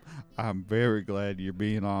with him. I'm very glad you're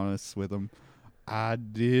being honest with him. I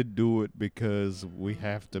did do it because we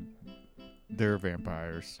have to. They're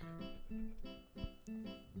vampires.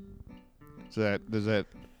 Does that?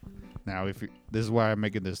 Now, this is why I'm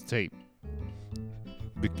making this tape.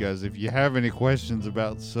 Because if you have any questions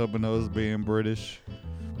about Subanos being British,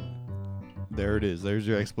 there it is. There's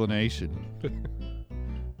your explanation.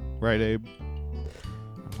 Right, Abe?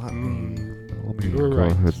 Let Mm, you were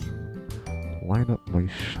right. line up my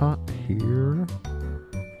shot here.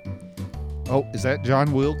 Oh, is that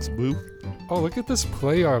John Wilkes Booth? Oh, look at this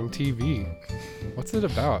play on TV. What's it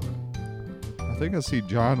about? I think I see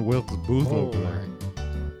John Wilkes Booth Oh over there.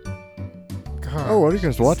 my god. Oh, what are you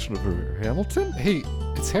guys watching over here? Hamilton? Hey,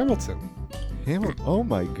 it's Hamilton. Hamilton? Oh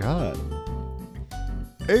my God.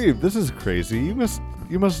 Abe, this is crazy. You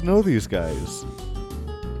must know these guys.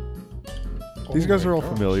 These Oh guys my are all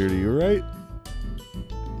gosh. familiar to you, right?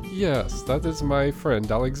 Yes, that is my friend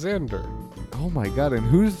Alexander. Oh my God! And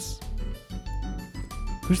who's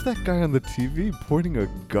that guy on the TV pointing a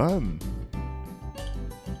gun?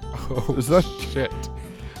 Oh Is that- shit?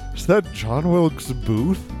 Is that John Wilkes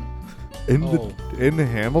Booth in Oh. in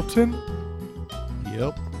Hamilton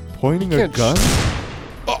Yep. pointing You a can't gun?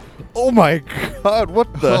 Oh my God!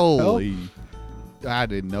 What the hell? Holy. I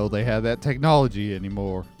didn't know they had that technology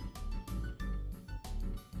anymore.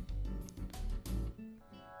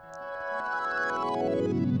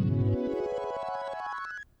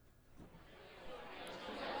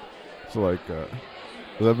 So like,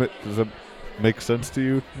 does that make sense to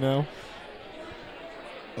you now?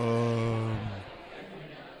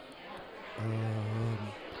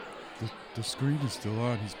 The screen is still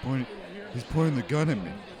on. He's pointing the gun at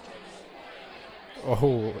me.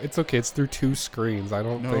 Oh, it's okay. It's through two screens. I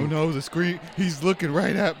don't think. No, the screen. He's looking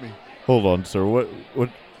right at me. Hold on, sir. What?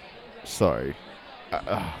 Sorry.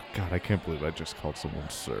 Oh, God, I can't believe I just called someone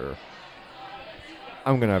sir.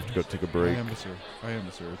 I'm gonna have to go take a break. I am the sir.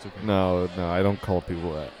 It's okay. No, I don't call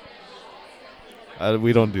people that.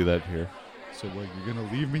 We don't do that here. So what? You're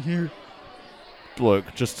gonna leave me here? Look,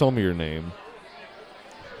 just tell me your name.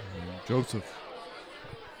 Joseph.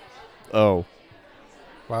 Oh,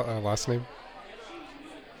 Last name?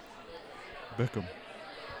 Beckham.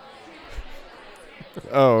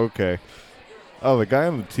 oh, okay. Oh, the guy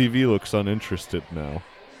on the TV looks uninterested now.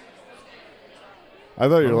 I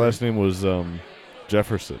thought your Okay. last name was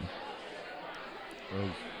Jefferson.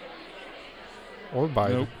 Or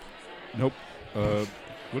Biden. Nope.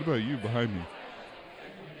 What about you behind me?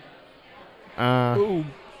 Oh,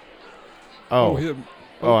 Oh, him.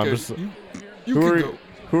 Oh, I'm Okay, just- You who can are go. you?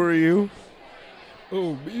 Who are you?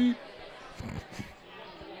 Oh, me.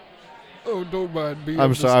 Oh, don't mind me.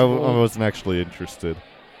 I'm just sorry. I an old- wasn't actually interested.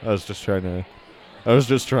 I was just trying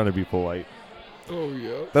to be polite. Oh,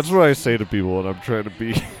 yeah. That's what I say to people when I'm trying to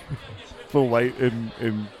be polite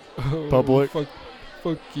in. Oh, public. Fuck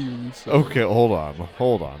you. sir. Okay, hold on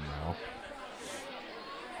now.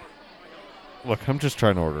 Look, I'm just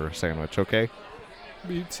trying to order a sandwich. Okay.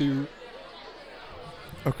 Me too.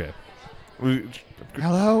 Okay.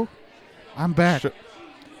 Hello? I'm back. Shut-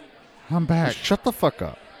 I'm back. Shut the fuck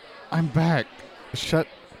up. I'm back. Shut.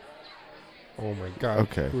 Oh my god.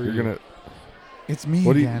 Okay, Who are you're you? gonna. It's me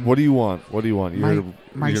What do you again. What do you want? What do you want? My- You're here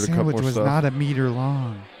to, My you're here to cut sandwich more was stuff? not a meter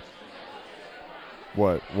long.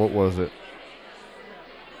 What? What was it?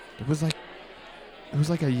 It was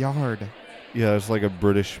like a yard. Yeah, it's like a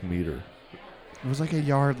British meter. It was like a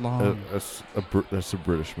yard long. That's a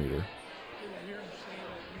British meter.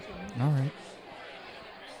 All right.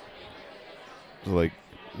 Like,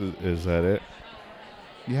 is that it?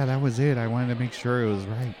 Yeah, that was it. I wanted to make sure it was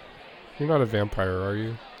right. You're not a vampire, are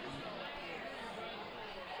you?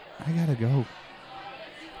 I gotta go.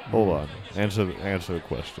 Hold on. Answer the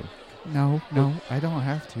question. No, I don't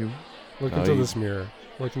have to. Look No, into you- this mirror.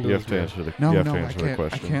 Look into You this have to mirror. answer the. No, you have no, to I answer the can't. I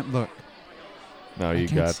question. can't look. No, I you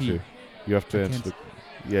can't got see. to. You have to I answer can't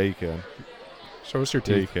the. Yeah, you can. Show us your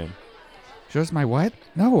Yeah, you teeth. can. Shows my what?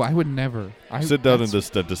 No, I would never. Sit down in that's- this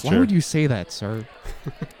dentist Why chair. would you say that, sir?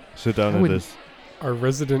 Sit down I in wouldn't- this. Our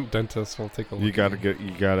resident dentist will take a look. You gotta at you.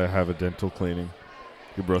 You gotta have a dental cleaning.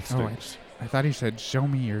 Your breath Oh, stinks. I thought he said, "Show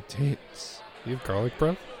me your tits." You have garlic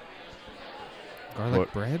breath? Garlic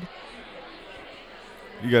What? bread.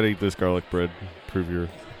 You gotta eat this garlic bread. Prove your.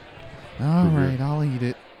 All Prove your- right, I'll eat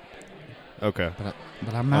it, Okay,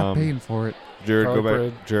 but I'm not Um, paying for it. Jared, go Garlic back.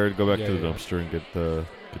 bread. Jared, go back Yeah, to the yeah. dumpster and get the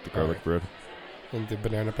garlic Alright. bread. And the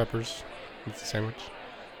banana peppers? It's a sandwich?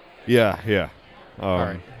 Yeah.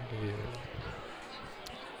 Alright.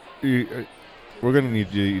 We're gonna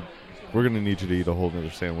need you. We're gonna need you to eat a whole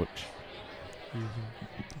nother sandwich.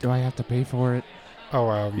 Do I have to pay for it?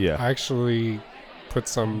 Oh, Yeah. I actually put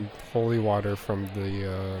some holy water from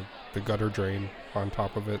the gutter drain on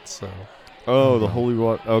top of it, so Oh, the Mhm. holy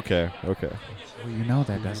water. Okay. Well, you know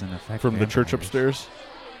that doesn't affect From the church vampires. upstairs.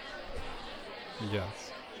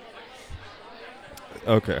 yes.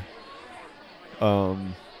 Okay.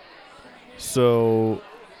 So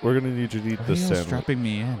we're gonna need you to eat Why are this you sandwich. strapping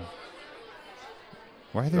me in?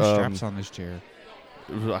 Why are there straps on this chair?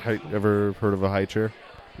 Ever heard of a high chair?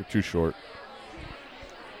 You're too short.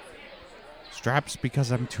 Straps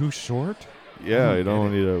because I'm too short? Yeah, don't you don't get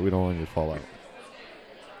want you to. We don't want you to fall out.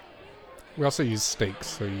 We also use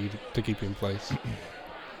stakes to keep you in place.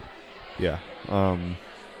 Yeah.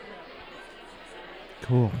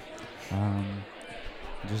 Cool.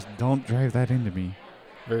 Just don't drive that into me.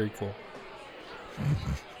 Very cool.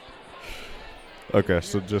 Okay,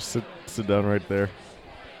 so just sit down right there.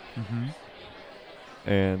 Mm-hmm.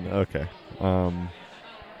 And okay. I'll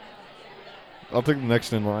take the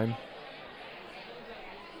next in line.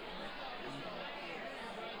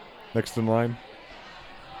 Next in line.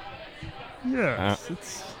 Yes,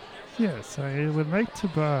 yes. I would like to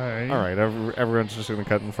buy. All right, everyone's just gonna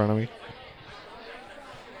cut in front of me.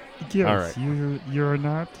 Yes, all right. you're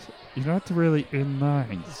not really in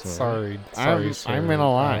line. Sir. Sorry, I'm sir. in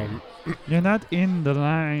a line. You're not in the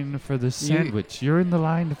line for the sandwich. You're in the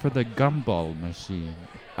line for the gumball machine.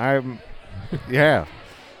 Yeah.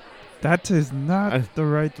 That is not I- the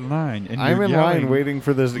right line. And I'm you're in yelling, line waiting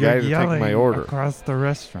for this you're guy to take yelling my order. across the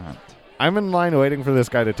restaurant. I'm in line waiting for this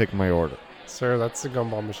guy to take my order. Sir, that's the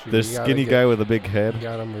gumball machine. This You gotta skinny get- guy with a big You head.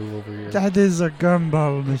 gotta move over here. That is a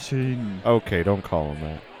gumball machine. Okay, don't call him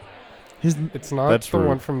that. It's not That's the rude.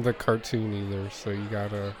 one from the cartoon either, so you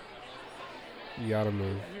gotta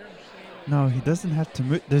move. No, he doesn't have to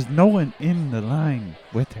move. There's no one in the line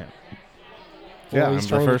with him. Yeah, Well, he's I'm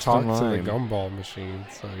the trying first to talk in to line. the gumball machine,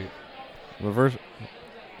 so Reverse.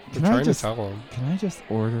 we're Can I trying just to tell him. can I just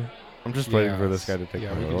order? I'm just waiting for this Yes. guy to take Yeah,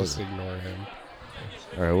 my we can order. just ignore him.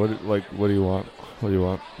 All right, what do you want? What do you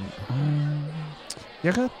want?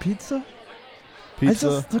 You got pizza? Pizza?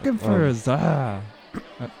 I'm just looking for a za.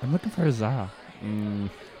 I'm looking for a za. No, You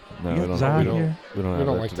we got don't. za We don't. here? We don't We have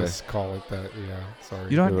don't that like today. to call it that. Yeah, sorry.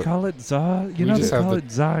 You don't Yeah. call it za? You We know they just have call the-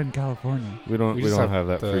 it za in California. We don't. We We just don't have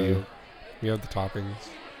that for you. We have the toppings.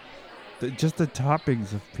 just the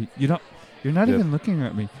toppings of pizza. You're not Yep. even looking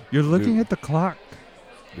at me. You're looking at the clock.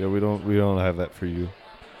 Yeah, we don't have that for you.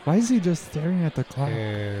 Why is he just staring at the clock?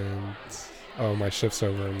 And my shift's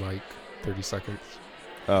over in like 30 seconds.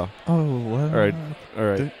 Oh, Oh, what? All right. all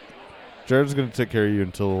right. Th- Jared's gonna take care of you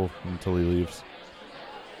until he leaves.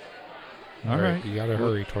 All right. You gotta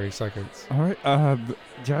hurry. 20 seconds. All right.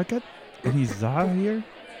 Jacket? Any za here?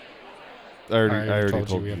 I already told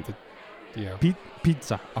you you. we have to. Yeah.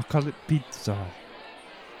 Pizza. I'll call it pizza.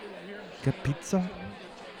 Get pizza?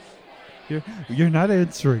 You're not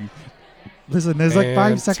answering. Listen, there's like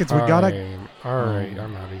 5 And seconds. We gotta. time. All right, Oh.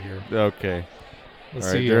 I'm out of here. Okay. Let's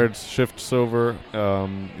All right. see. Jared's shift's over.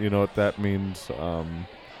 You know what that means.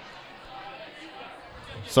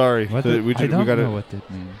 Sorry. What we I don't gotta. know what that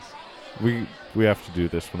means. We have to do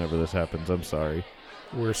this whenever this happens. I'm sorry.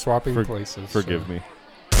 We're swapping For- places. Forgive so- me.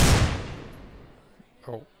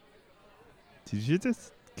 Oh, Did you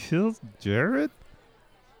just kill Jared?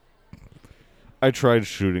 I tried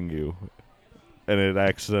shooting you, and it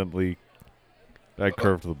accidentally. I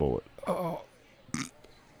curved the bullet. oh,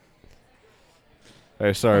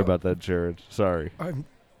 Hey, sorry about that, Jared. Sorry. I'm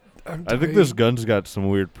I think this gun's got some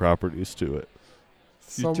weird properties to it.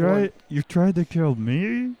 You tried to kill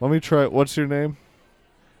me? Let me try. What's your name?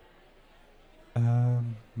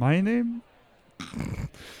 My name?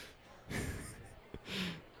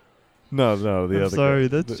 No, the I'm other. sorry,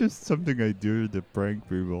 guy. that's just something I do to prank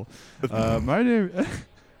people. My name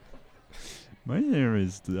My name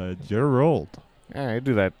is Gerald. Yeah, I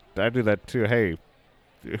do that. I do that too. Hey,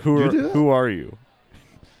 You do that? who are you?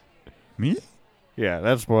 Me? Yeah,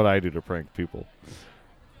 that's what I do to prank people.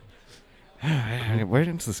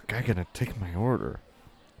 When's this guy gonna take my order?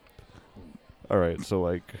 All right, so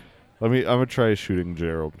like, I'm gonna try shooting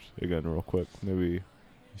Gerald again real quick. Maybe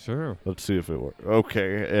Sure. let's see if it works.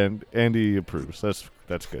 Okay, and Andy approves. That's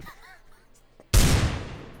good.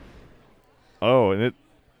 Oh, and it.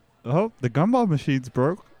 Oh, the gumball machine's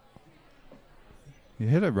broke. You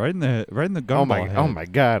hit it right in the gumball Oh my! head. Oh my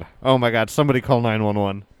God! Oh my God! Somebody call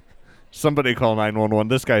 911! Somebody call 911!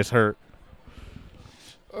 This guy's hurt.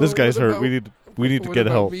 This guy's hurt. We need to what get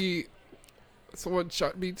about help. Me? Someone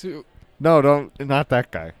shot me too. No, don't. Not that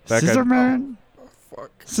guy. That guy. Scissorman? Oh,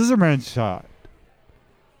 fuck. Scissorman shot.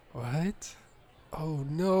 What? Oh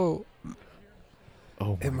no!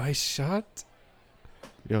 Oh, Am I shot?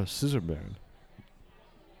 yo, Scissorman.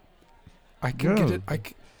 I can get Go.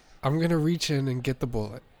 it. I'm gonna reach in and get the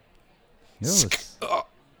bullet. Yes.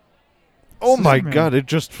 Oh my Scissorman. God! It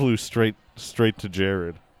just flew straight to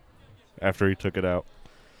Jared after he took it out.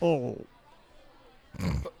 Oh.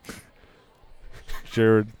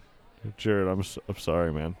 Jared, I'm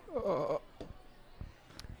sorry, man.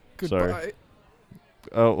 Goodbye.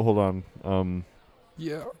 Oh, hold on.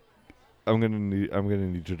 Yeah. I'm gonna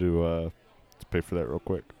need you to pay for that real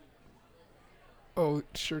quick. Oh,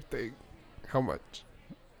 sure thing. How much?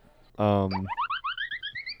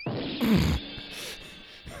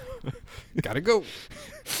 Gotta go.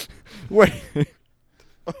 Wait.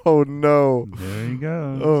 Oh no. There you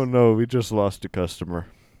go. Oh no, we just lost a customer.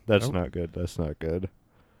 That's Oh. not good. That's not good.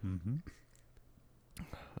 Mm-hmm.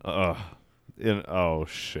 Oh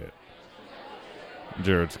shit.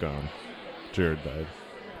 Jared's gone. Jared died.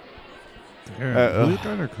 Who's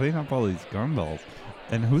gonna clean up all these gumballs?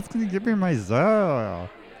 And who's gonna give me my za?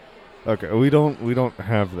 Okay, we don't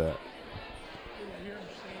have that.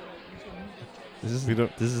 We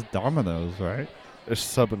don't. This is Domino's, right? It's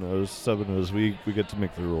Subanos. We get to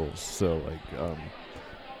make the rules. So like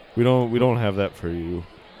we don't have that for you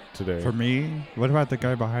today. For me? What about the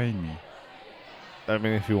guy behind me? I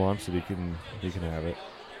mean, if he wants it, he can have it.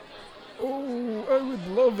 Oh, I would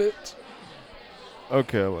love it.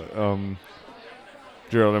 Okay.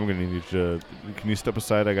 Gerald, I'm gonna need you to. Can you step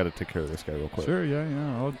aside? I gotta take care of this guy real quick. Sure, yeah,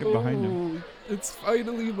 I'll get behind him. Oh, it's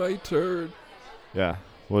finally my turn. Yeah.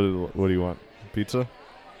 What do you want? Pizza?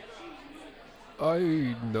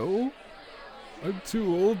 I know. I'm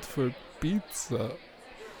too old for pizza.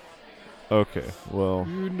 Okay. Well.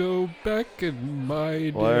 You know, back in my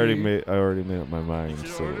day. Well, I already made up my mind.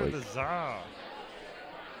 So like, za. I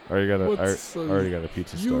already got What's, I already got a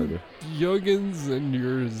pizza you starter. youngins and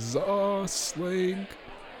your za slang.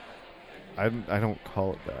 I don't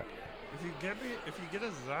call it that. If you get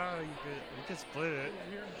a za, you can split it.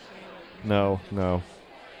 No,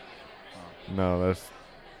 that's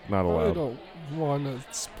not I allowed. don't want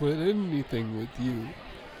to split anything with you.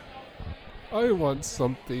 I want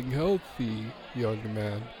something healthy, young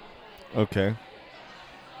man. Okay.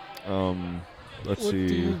 Let's What see.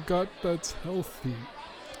 do you got that's healthy?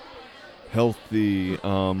 Healthy.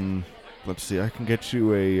 Let's see. I can get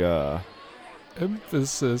you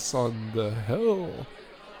Emphasis on the hell.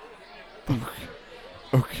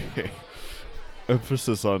 Okay.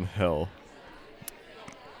 Emphasis on hell.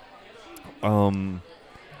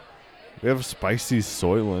 We have spicy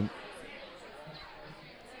Soylent.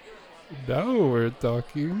 Now we're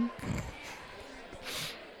talking.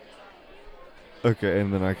 Okay,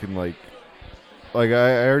 and then I can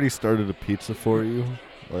I already started a pizza for you.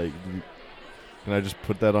 Like, can I just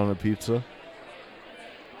put that on a pizza?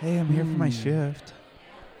 Hey, I'm here for my shift.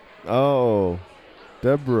 Oh,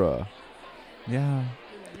 Deborah. Yeah.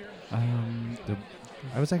 I'm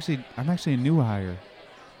actually a new hire.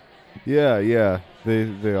 Yeah,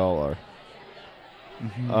 they all are.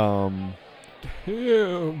 Mhm.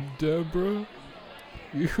 Damn, Deborah.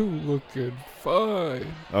 You looking fine.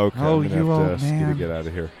 Okay, Oh, I'm gonna you have old to ask you to man. get out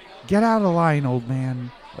of here. Get out of line, old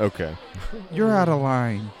man. Okay. You're out of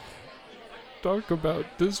line. Talk about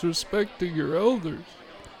disrespecting your elders.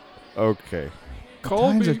 Okay.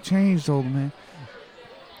 Call Times me. have changed, old man.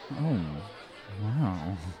 Oh,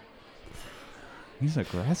 wow. He's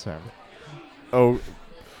aggressive. Oh,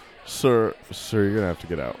 sir, you're gonna have to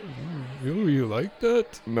get out. You like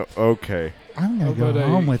that? No, okay. I'm How gonna go about I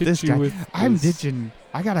home with hit this you guy. with I'm this? ditching.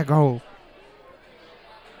 I gotta go.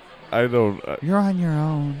 I don't. You're on your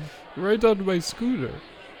own. Right on my scooter.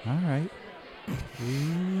 All right.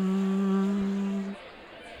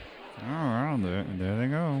 Oh, well, there they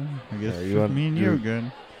go. I guess Yeah, it's you want- me and you- you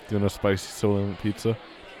again. Doing a spicy Soylent pizza?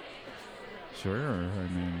 Sure.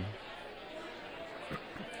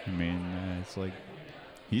 It's like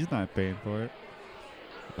he's not paying for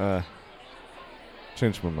it.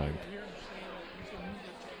 Changed my mind.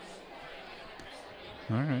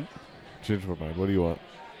 All right. Changed my mind. What do you want?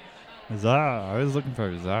 Zara. I was looking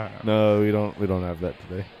for Zara. No, we don't have that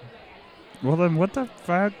today. Well, then what the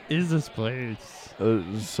fuck is this place?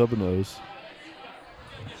 Subanos.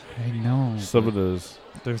 I know. but Subanos.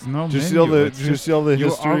 There's no Did you see menu. all the? It's Did you just- see all the you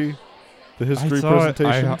history? The history I saw it.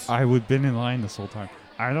 presentations. I've been in line this whole time.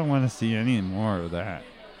 I don't want to see any more of that.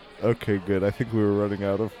 Okay, good. I think we were running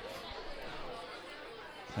out of.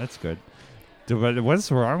 That's good. But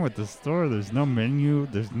what's wrong with the store? There's no menu.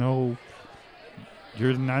 There's no.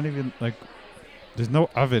 You're not even like. There's no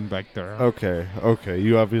oven back there. Okay.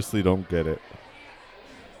 You obviously don't get it.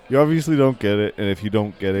 And if you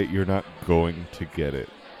don't get it, you're not going to get it.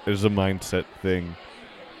 It's a mindset thing,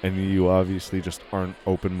 and you obviously just aren't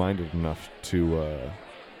open-minded enough to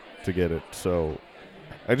get it. So,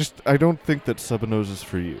 I don't think that Subanos is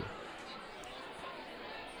for you.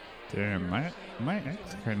 Damn, my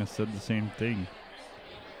ex kind of said the same thing.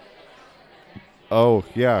 Oh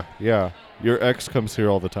yeah. Your ex comes here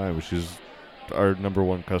all the time. She's our number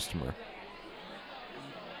one customer.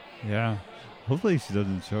 Yeah. Hopefully she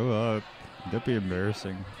doesn't show up. That'd be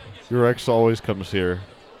embarrassing. Your ex always comes here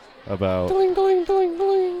about. Dling, dling, dling,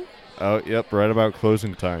 dling. Oh, yep, right about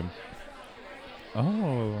closing time.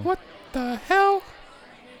 Oh. What the hell?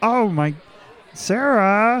 Oh my,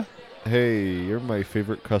 Sarah. Hey, you're my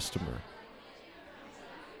favorite customer.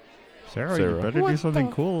 Sarah, Sarah. you better What do something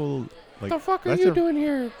the- cool. What Like, the fuck are that's you a- doing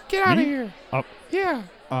here? Get out of Me? here. Oh. Yeah.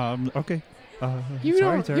 Okay. You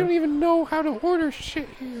sorry, don't. Sarah. You don't even know how to order shit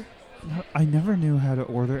here. No, I never knew how to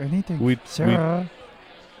order anything. We- Sarah,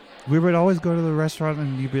 we would always go to the restaurant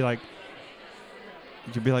and you'd be like,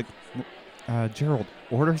 Gerald,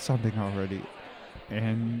 order something already.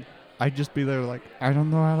 And I'd just be there like, I don't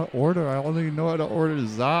know how to order. I only know how to order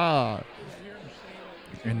za.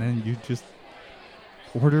 And then you just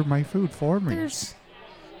order my food for me. There's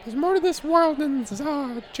more to this world than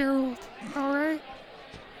Zah, Gerald. All right.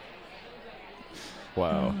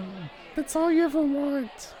 Wow, That's all you ever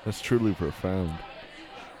want. that's truly profound.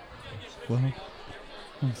 Well,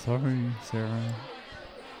 I'm sorry, Sarah.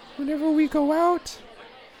 Whenever we go out,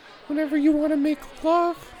 whenever you want to make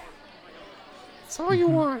love, that's all you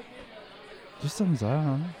Mhm. want. Just some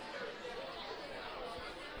za.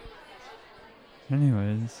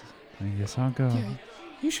 Anyways, I guess I'll go. Yeah.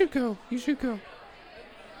 You should go. You should go.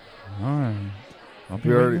 All right. I'll be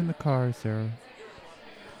We waiting already- in the car, Sarah.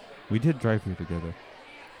 We did drive here together.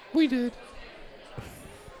 We did.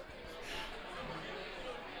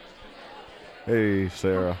 Hey,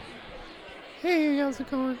 Sarah. Hey, how's it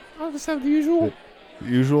going? I'll just have the usual.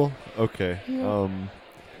 Usual? Okay. Yeah.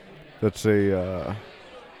 That's a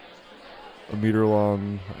meter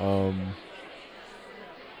long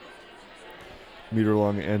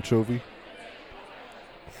anchovy.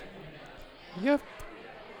 Yep.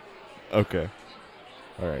 Okay.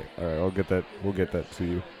 All right. I'll get that. We'll get that to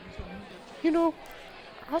you. You know,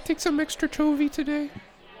 I'll take some extra chovy today.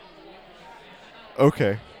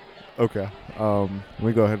 Okay. Let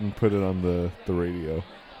me go ahead and put it on the radio.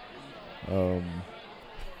 Let me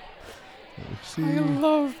see. I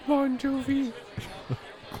love Bon Jovi.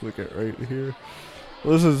 Click it right here.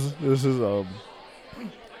 This is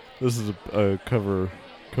a cover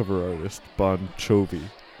artist, Bon Jovi.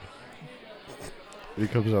 He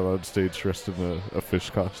comes out on stage dressed in a fish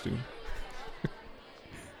costume.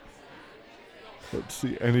 Let's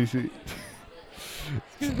see, and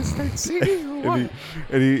He's gonna start singing or what?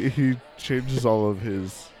 and he changes all of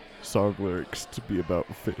his song lyrics to be about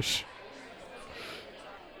fish.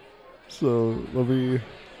 So let me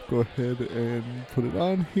go ahead and put it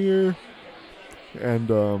on here,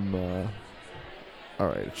 and all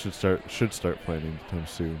right, it should start playing anytime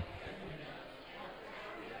soon.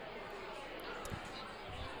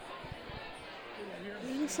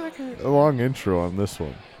 In a second. A long intro on this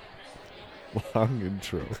one. Long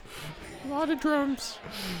intro. A lot of drums.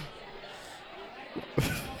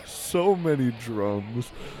 So many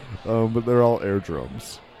drums, but they're all air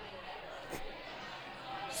drums,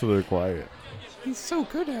 so they're quiet. He's so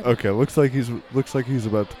good at it. Okay, looks like he's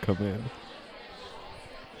about to come in.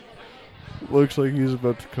 Looks like he's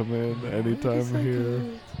about to come in anytime here.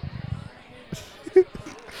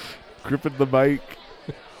 Gripping the mic.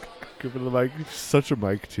 Gripping the mic. Such a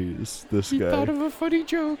mic tease, this He guy. thought of a funny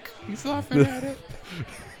joke. He's laughing at it.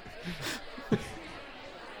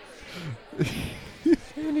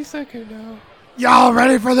 Any second now. Y'all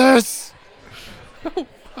ready for this?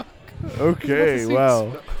 Okay,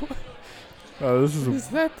 wow. Oh, this is Is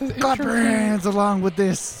that the Clap intro? your hands along with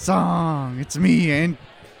this song. It's me and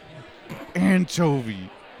Anchovy.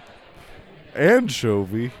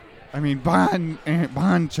 anchovy. I mean Bon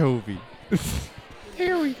Jovi.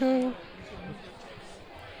 Here we go.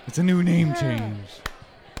 It's a new name Yeah. change.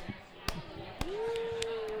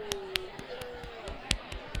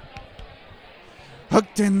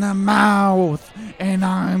 Hooked in the mouth, and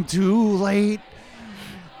I'm too late.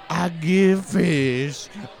 I give fish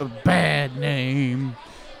a bad name.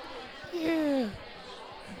 Yeah.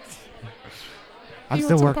 I'm You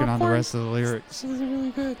still want some working on the popcorn? rest of the lyrics. This is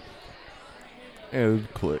really good. And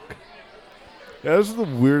click. Yeah, this is the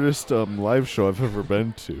weirdest live show I've ever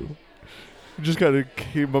been to. You just kind of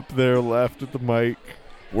came up there, laughed at the mic,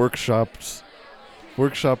 workshopped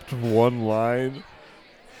one line.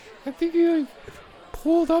 I think you like,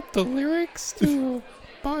 pulled up the lyrics to a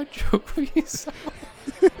Bon Jovi song.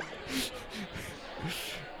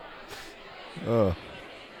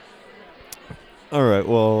 All right,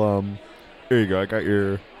 well, here you go. I got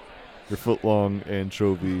your foot-long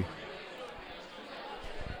anchovy.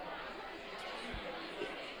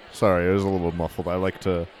 Sorry, it was a little muffled. I like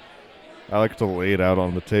to lay it out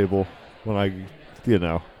on the table when I,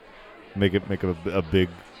 make it a big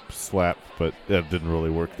slap, but that didn't really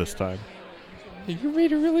work this time. You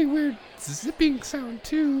made a really weird zipping sound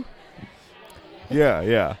too.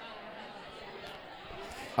 Yeah.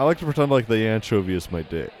 I like to pretend like the anchovy is my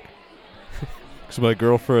dick. Because my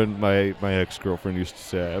girlfriend, my ex-girlfriend used to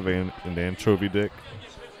say I have an anchovy dick.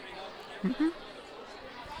 Mm-hmm.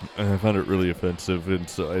 And I found it really offensive, and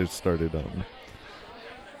so I started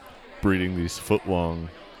breeding these foot-long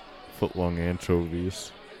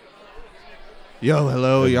anchovies. Yo,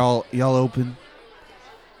 hello, And- y'all open?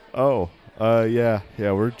 Oh, yeah,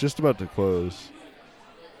 we're just about to close.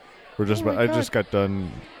 We're just Oh my about. I God. just got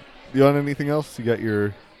done. You want anything else? You got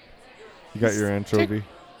your anchovy.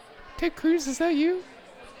 Ted Cruz, is that you?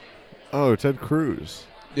 Oh, Ted Cruz.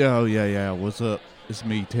 Yeah. What's up? It's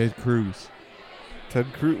me, Ted Cruz.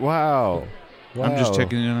 Ted Cruz. Wow. I'm just Wow.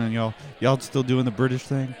 checking in on y'all. Y'all still doing the British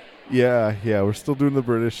thing? Yeah, we're still doing the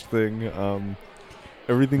British thing.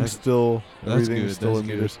 Everything's That's still good, in that's good.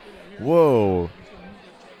 meters. Whoa,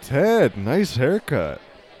 Ted, nice haircut.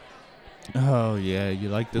 Oh yeah, you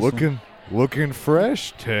like this Looking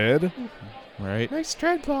fresh, Ted. one? Right? Nice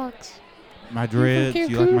dreadlocks. My from dreads. You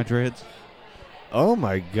like Cancun? my dreads? Oh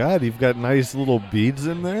my God, you've got nice little beads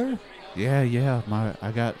in there. Yeah.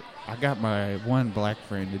 I got my one black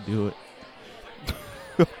friend to do it.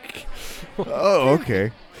 Oh,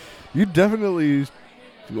 okay. You definitely.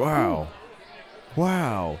 Wow.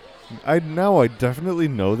 I definitely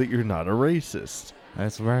know that you're not a racist.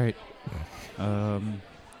 That's right. Trying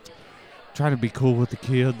to be cool with the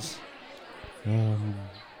kids.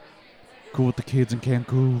 Cool with the kids in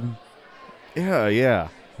Cancun. Yeah.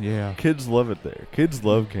 Yeah. Kids love it there. Kids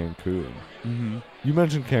love Cancun. Mm-hmm. You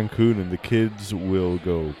mentioned Cancun, and the kids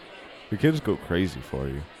go crazy for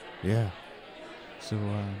you. Yeah. So,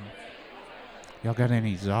 y'all got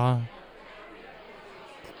any za?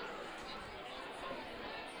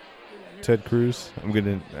 Ted Cruz, I'm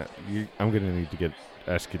gonna need to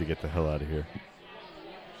ask you to get the hell out of here.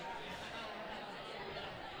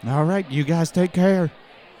 All right, you guys take care.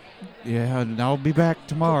 Yeah, and I'll be back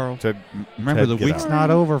tomorrow. Ted, Remember, Ted, the get week's out.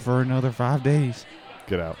 not over for another 5 days.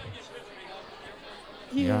 get out.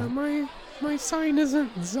 Yeah, Yeah. my sign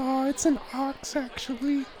isn't za, it's an ox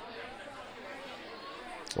actually.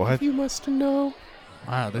 What? If you must know.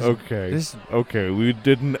 Wow, Okay. this Okay, we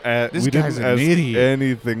didn't This we guy's didn't an ask idiot.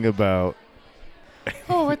 anything about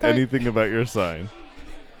Oh, I thought anything about your sign.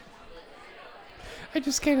 I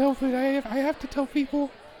just can't help it. I have to tell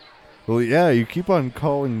people. Well, yeah, you keep on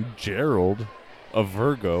calling Gerald a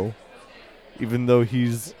Virgo, even though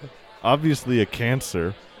he's obviously a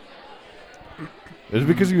Cancer. Is it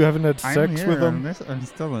because you haven't had sex with him? I'm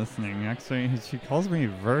still listening. Actually, she calls me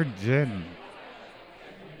Virgin,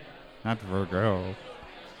 not Virgo.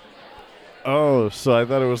 Oh, so I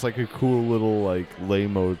thought it was like a cool little like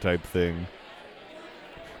lame-o type thing.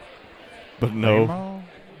 But no. Lamo?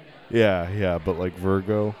 Yeah, but like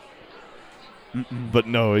Virgo. Mm-mm. But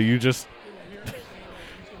no, you just.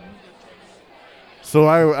 So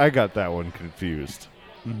I got that one confused.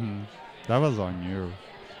 Mhm. That was on you.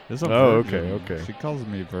 It's a Oh, virgin. okay. She calls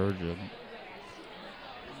me Virgin.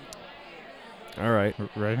 All right.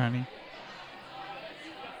 Right, honey?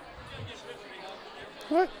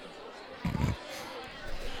 What?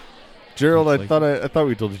 Gerald, Looks I thought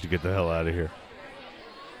we told you to get the hell out of here.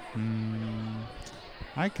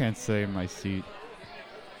 I can't say my seat.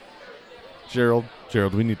 Gerald,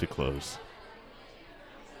 we need to close.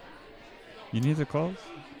 You need to close?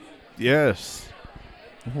 Yes.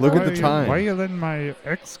 Look at the time. Why are you letting my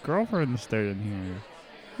ex-girlfriend stay in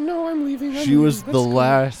here? No, I'm leaving. I'm She was leaving. the Let's go.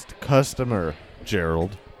 last customer,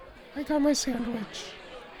 Gerald. I got my sandwich.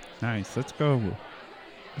 Nice, let's go.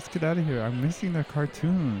 Let's get out of here. I'm missing the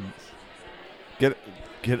cartoons.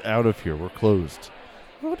 Get out of here. We're closed.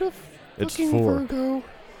 What a It's fucking 4. Virgo.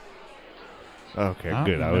 Okay, Ah,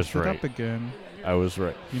 good. you I was messed it right. up again. I was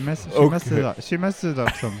right. She messed it Okay. up. She messed it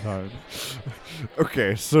up sometimes.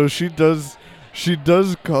 Okay, so she does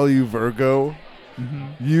call you Virgo.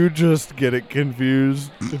 Mm-hmm. You just get it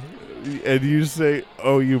confused. And you say,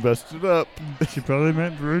 "Oh, you messed it up." She probably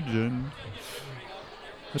meant virgin.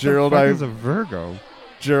 What Gerald, the fuck I- is a Virgo?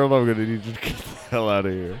 Gerald, I'm gonna need you to get the hell out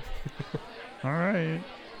of here. All right.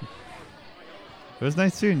 It was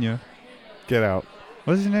nice seeing you. Get out.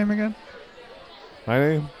 What's your name again? My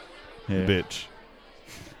name? Yeah. Bitch.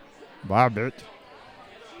 Bye, bitch.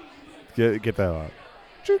 Get that out.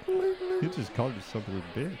 You just called yourself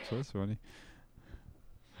a bitch. That's funny.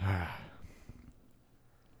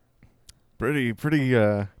 Pretty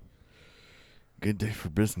good day for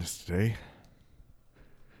business today.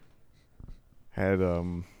 Had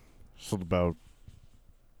sold about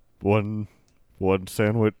one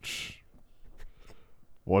sandwich.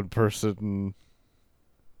 One person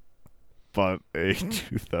bought a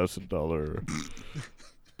 $2,000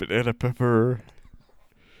 banana pepper.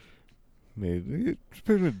 Made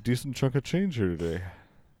a decent chunk of change here today.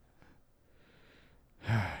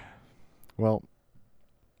 Well,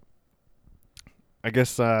 I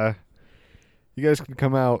guess you guys can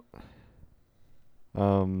come out.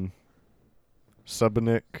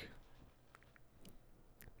 Subanik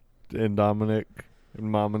and Dominic and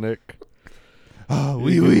Mominic. Oh,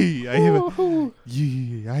 oui. Oh,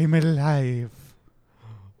 I'm alive.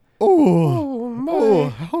 Oh,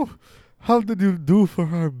 my. how did you do for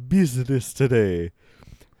our business today?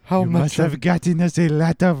 How You much must have gotten us a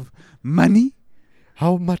lot of money.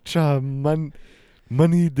 how much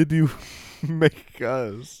money did you make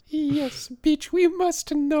us? Yes, bitch, we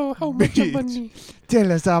must know how much Bitch. money.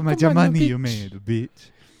 Tell us how much Come on, money now, you bitch. made, bitch.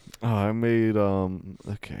 Oh, I made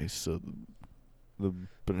okay, so the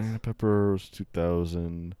banana pepper was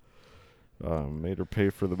 2,000. Made her pay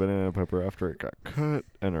for the banana pepper after it got cut,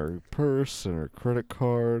 and her purse and her credit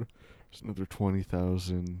card. There's another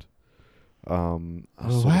 20,000. I Oh,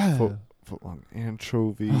 sold a wow. foot long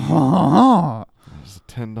anchovy. Oh, It was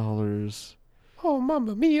 $10. Oh,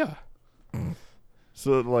 mamma mia.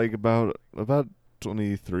 So like about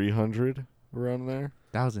 2,300 around there.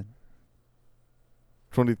 1,000.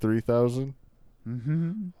 23,000.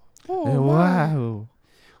 Mm-hmm. Oh, Wow.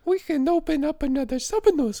 We can open up another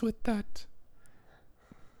Subanos with that.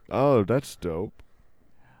 Oh, that's dope.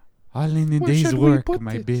 All in a Where day's should we work, put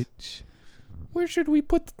my it? bitch. Where should we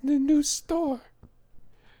put the new store?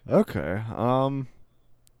 Okay. Am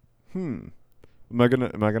I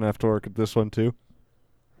gonna have to work at this one too?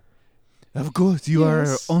 Of course, you are our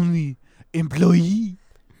Yes. only employee.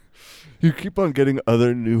 You keep on getting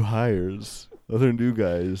other new hires, other new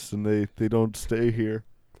guys, and they don't stay here.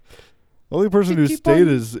 The only person They who keep stayed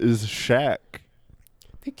on- is Shaq.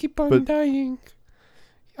 They keep on But- dying.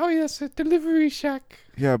 Oh, yes, a delivery shack.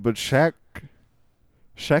 Yeah, but Shaq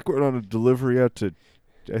went on a delivery out to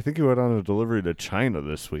I think he went on a delivery to China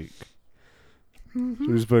this week. Mhm.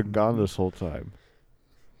 So he's been gone this whole time.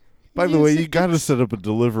 By the way, Yes, you it gotta takes- set up a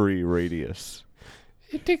delivery radius.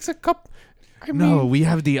 It takes a cup. I No, mean, we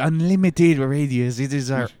have the unlimited radius. It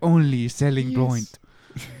is our only selling yes. point.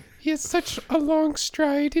 He has such a long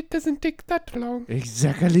stride. It doesn't take that long.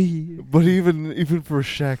 Exactly. But even for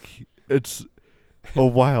Shaq, it's a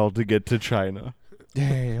while to get to China.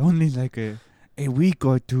 Yeah, only like a week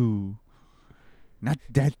or two. Not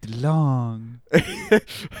that long.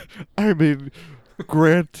 I mean,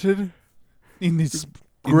 granted, In this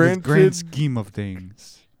Granted- grand scheme of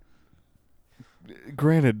things.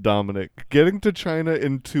 Dominic, getting to China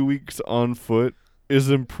in 2 weeks on foot is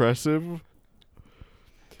impressive.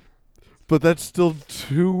 But that's still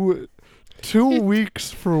two It-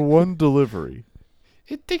 weeks for one delivery.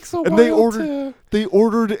 It takes a And while they ordered- to. They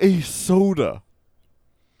ordered a soda.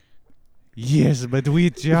 Yes, but we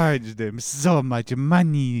charge them so much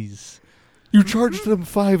monies. You charged them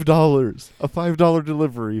 $5, a $5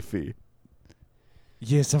 delivery fee.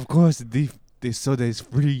 Yes, of course, the soda is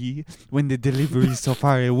free when the delivery is so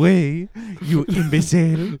far away, you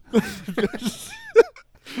imbecile.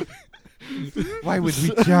 Why would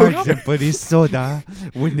we charge them for this soda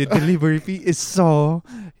when the delivery fee is so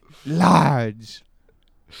large?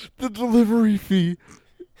 The delivery fee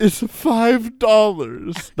is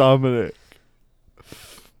 $5, Dominic.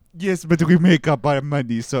 Yes, but we make up our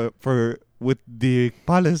money with the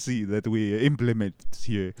policy that we implement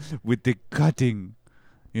here, with the cutting,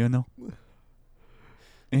 you know?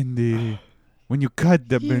 And when you cut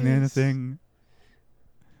the banana Yes. thing,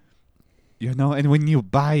 you know, and when you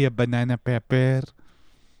buy a banana pepper,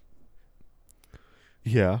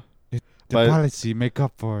 Yeah. the But- policy make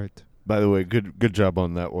up for it. By the way, good job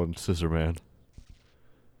on that one, Scissor Man.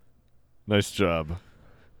 Nice job.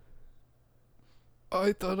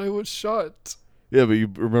 I thought I was shot. Yeah, but you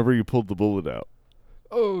remember you pulled the bullet out.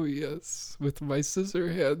 Oh, yes. With my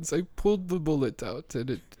scissor hands, I pulled the bullet out, and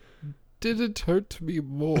it didn't hurt me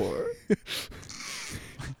more.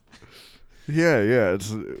 Yeah,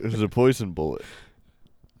 it's a poison bullet.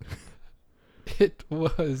 It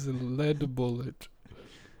was a lead bullet.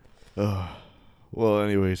 Well,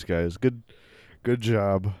 anyways, guys, good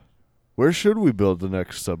job. Where should we build the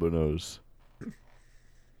next Subanos?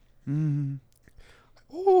 Mm.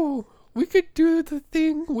 Oh, we could do the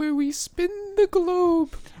thing where we spin the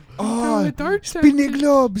globe. Oh, a dart spin the at it.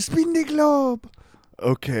 globe, spin the globe.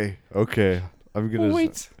 Okay. I'm gonna. Oh,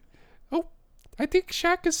 wait. Oh, I think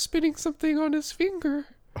Shaq is spinning something on his finger.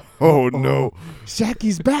 Oh no! Shaq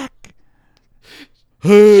is back.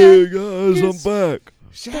 Hey Shaq guys, is- I'm back.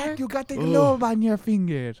 Shaq, you got the Oh. globe on your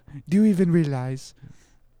finger. Do you even realize?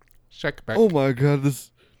 Shaq back. Oh my god,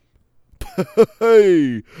 this.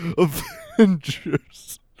 Hey,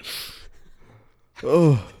 Avengers.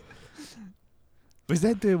 Oh Was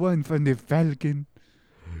that the one from the Falcon?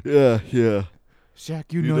 yeah.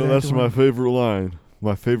 Shaq, You you know that that's my one? favorite line.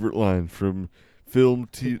 My favorite line from film,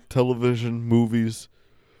 television, movies,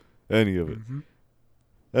 any of it. Mhm.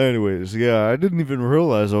 Anyways, yeah, I didn't even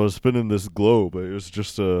realize I was spinning this globe. It was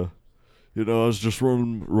just I was just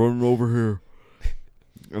running over here,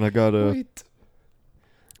 and I got a Wait.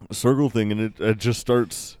 circle thing, and it just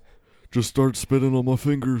starts spinning on my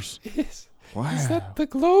fingers. Is Wow. that the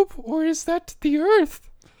globe or is that the Earth?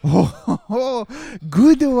 Oh,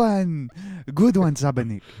 good one. Good one,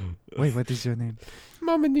 Sabanik. Wait, what is your name?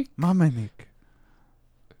 Mama Mama Nick.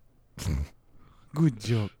 Good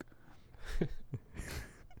joke.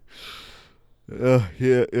 Yeah.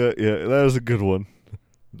 That was a good one.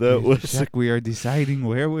 That was. Shaq, we are deciding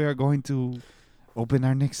where we are going to open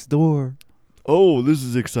our next door. Oh, this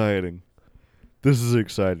is exciting.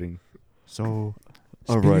 So,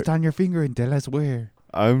 All spin right. it on your finger and tell us where.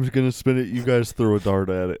 I'm gonna spin it. You guys throw a dart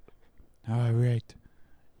at it. All right.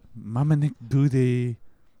 Mama Nick, do the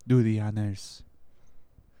honors.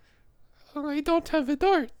 Oh, I don't have a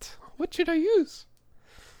dart. What should I use?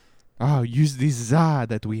 Oh, use this za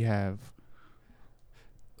that we have.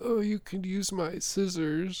 Oh, you can use my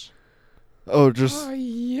scissors. Oh, just Ah,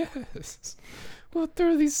 yes. We'll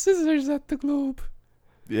throw these scissors at the globe.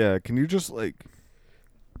 yeah. Can you just like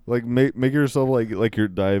make yourself like you're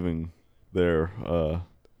diving there,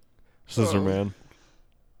 Scissor Oh. Man.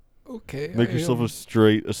 Okay. Make yourself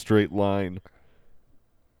a straight line.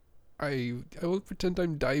 I will pretend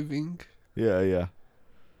I'm diving. Yeah.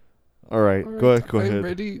 All right, All go right, ahead. I'm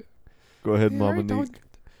ready. Go ahead, All Mama right, I'll Neek.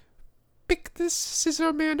 pick this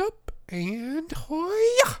scissor man up and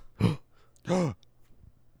hoya. Oh.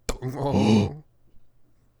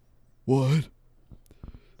 What?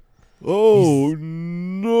 Oh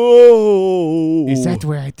no! Is that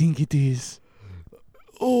where I think it is?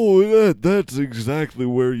 Oh, that's exactly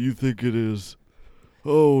where you think it is.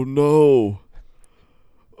 Oh no.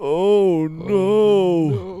 Oh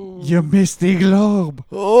no. You missed the globe.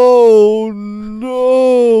 Oh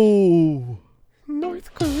no.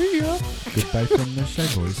 North Korea. Goodbye from the Shy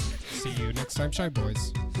Boys. See you next time, Shy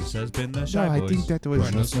Boys. This has been the No, Shy I Boys. think that was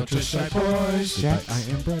Buenos noches, Shy Boys. Goodbye, Jax.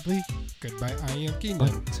 I am Bradley. Goodbye, I am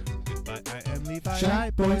Keenan. Goodbye, I am Levi. Shy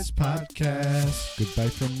Boys Podcast. Goodbye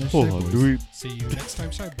from the Shy Hold on. Boys. See you next time,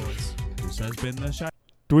 Shy Boys. This has been the Shy.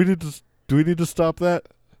 Do we need to stop that?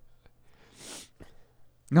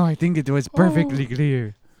 No, I think it was perfectly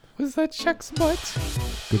clear. Was that Chuck's butt?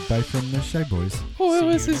 Goodbye from the Shy Boys. Oh, it See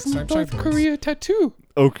was you his next time, Shy North Boys. Korea tattoo.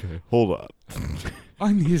 Okay, hold on.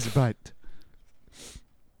 On his butt.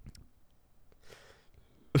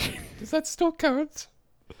 Does that still count?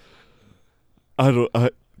 You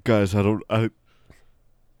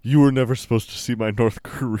were never supposed to see my North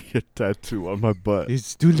Korea tattoo on my butt.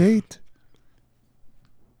 It's too late.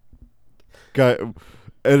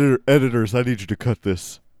 Editors, I need you to cut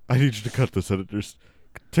this. Editors.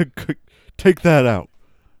 Take that out.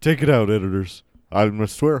 Take it out, editors. I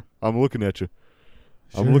swear, I'm looking at you.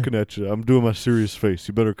 I'm Sure. looking at you. I'm doing my serious face.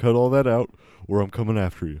 You better cut all that out, or I'm coming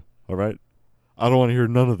after you. All right? I don't want to hear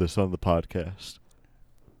none of this on the podcast.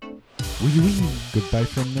 Wee. Goodbye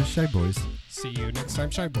from the Shy Boys. See you next time,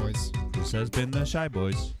 Shy Boys. This has been the Shy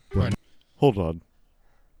Boys. Hold on.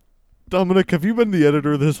 Dominic, have you been the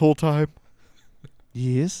editor this whole time?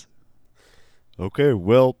 Yes. Okay,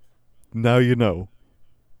 well, now you know.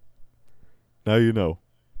 Now you know.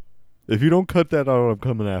 If you don't cut that out, I'm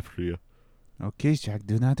coming after you. Okay, Shaq,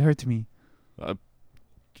 do not hurt me.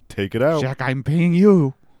 Take it out. Shaq, I'm paying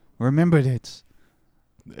you. Remember that.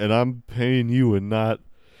 And I'm paying you and not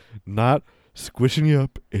squishing you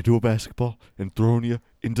up into a basketball and throwing you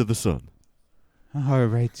into the sun. All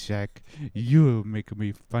right, Shaq. You make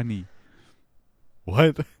me funny.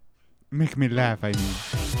 What? Make me laugh, I mean.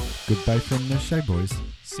 Goodbye from the Shy Boys.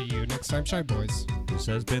 See you next time, Shy Boys. This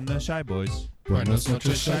has been the Shy Boys. Buenos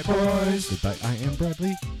noches, Shy Boys. Goodbye, I am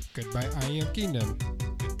Bradley. Goodbye, I am Keenan.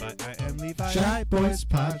 Goodbye, I am Levi. Shy Boys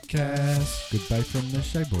Podcast. Goodbye from the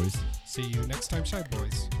Shy Boys. See you next time, Shy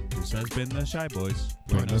Boys. This has been the Shy Boys.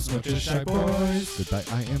 Buenos noches, Shy Boys. Goodbye,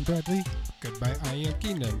 I am Bradley. Goodbye, I am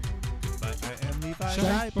Keenan. Goodbye, I am Levi.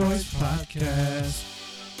 Shy Boys Podcast.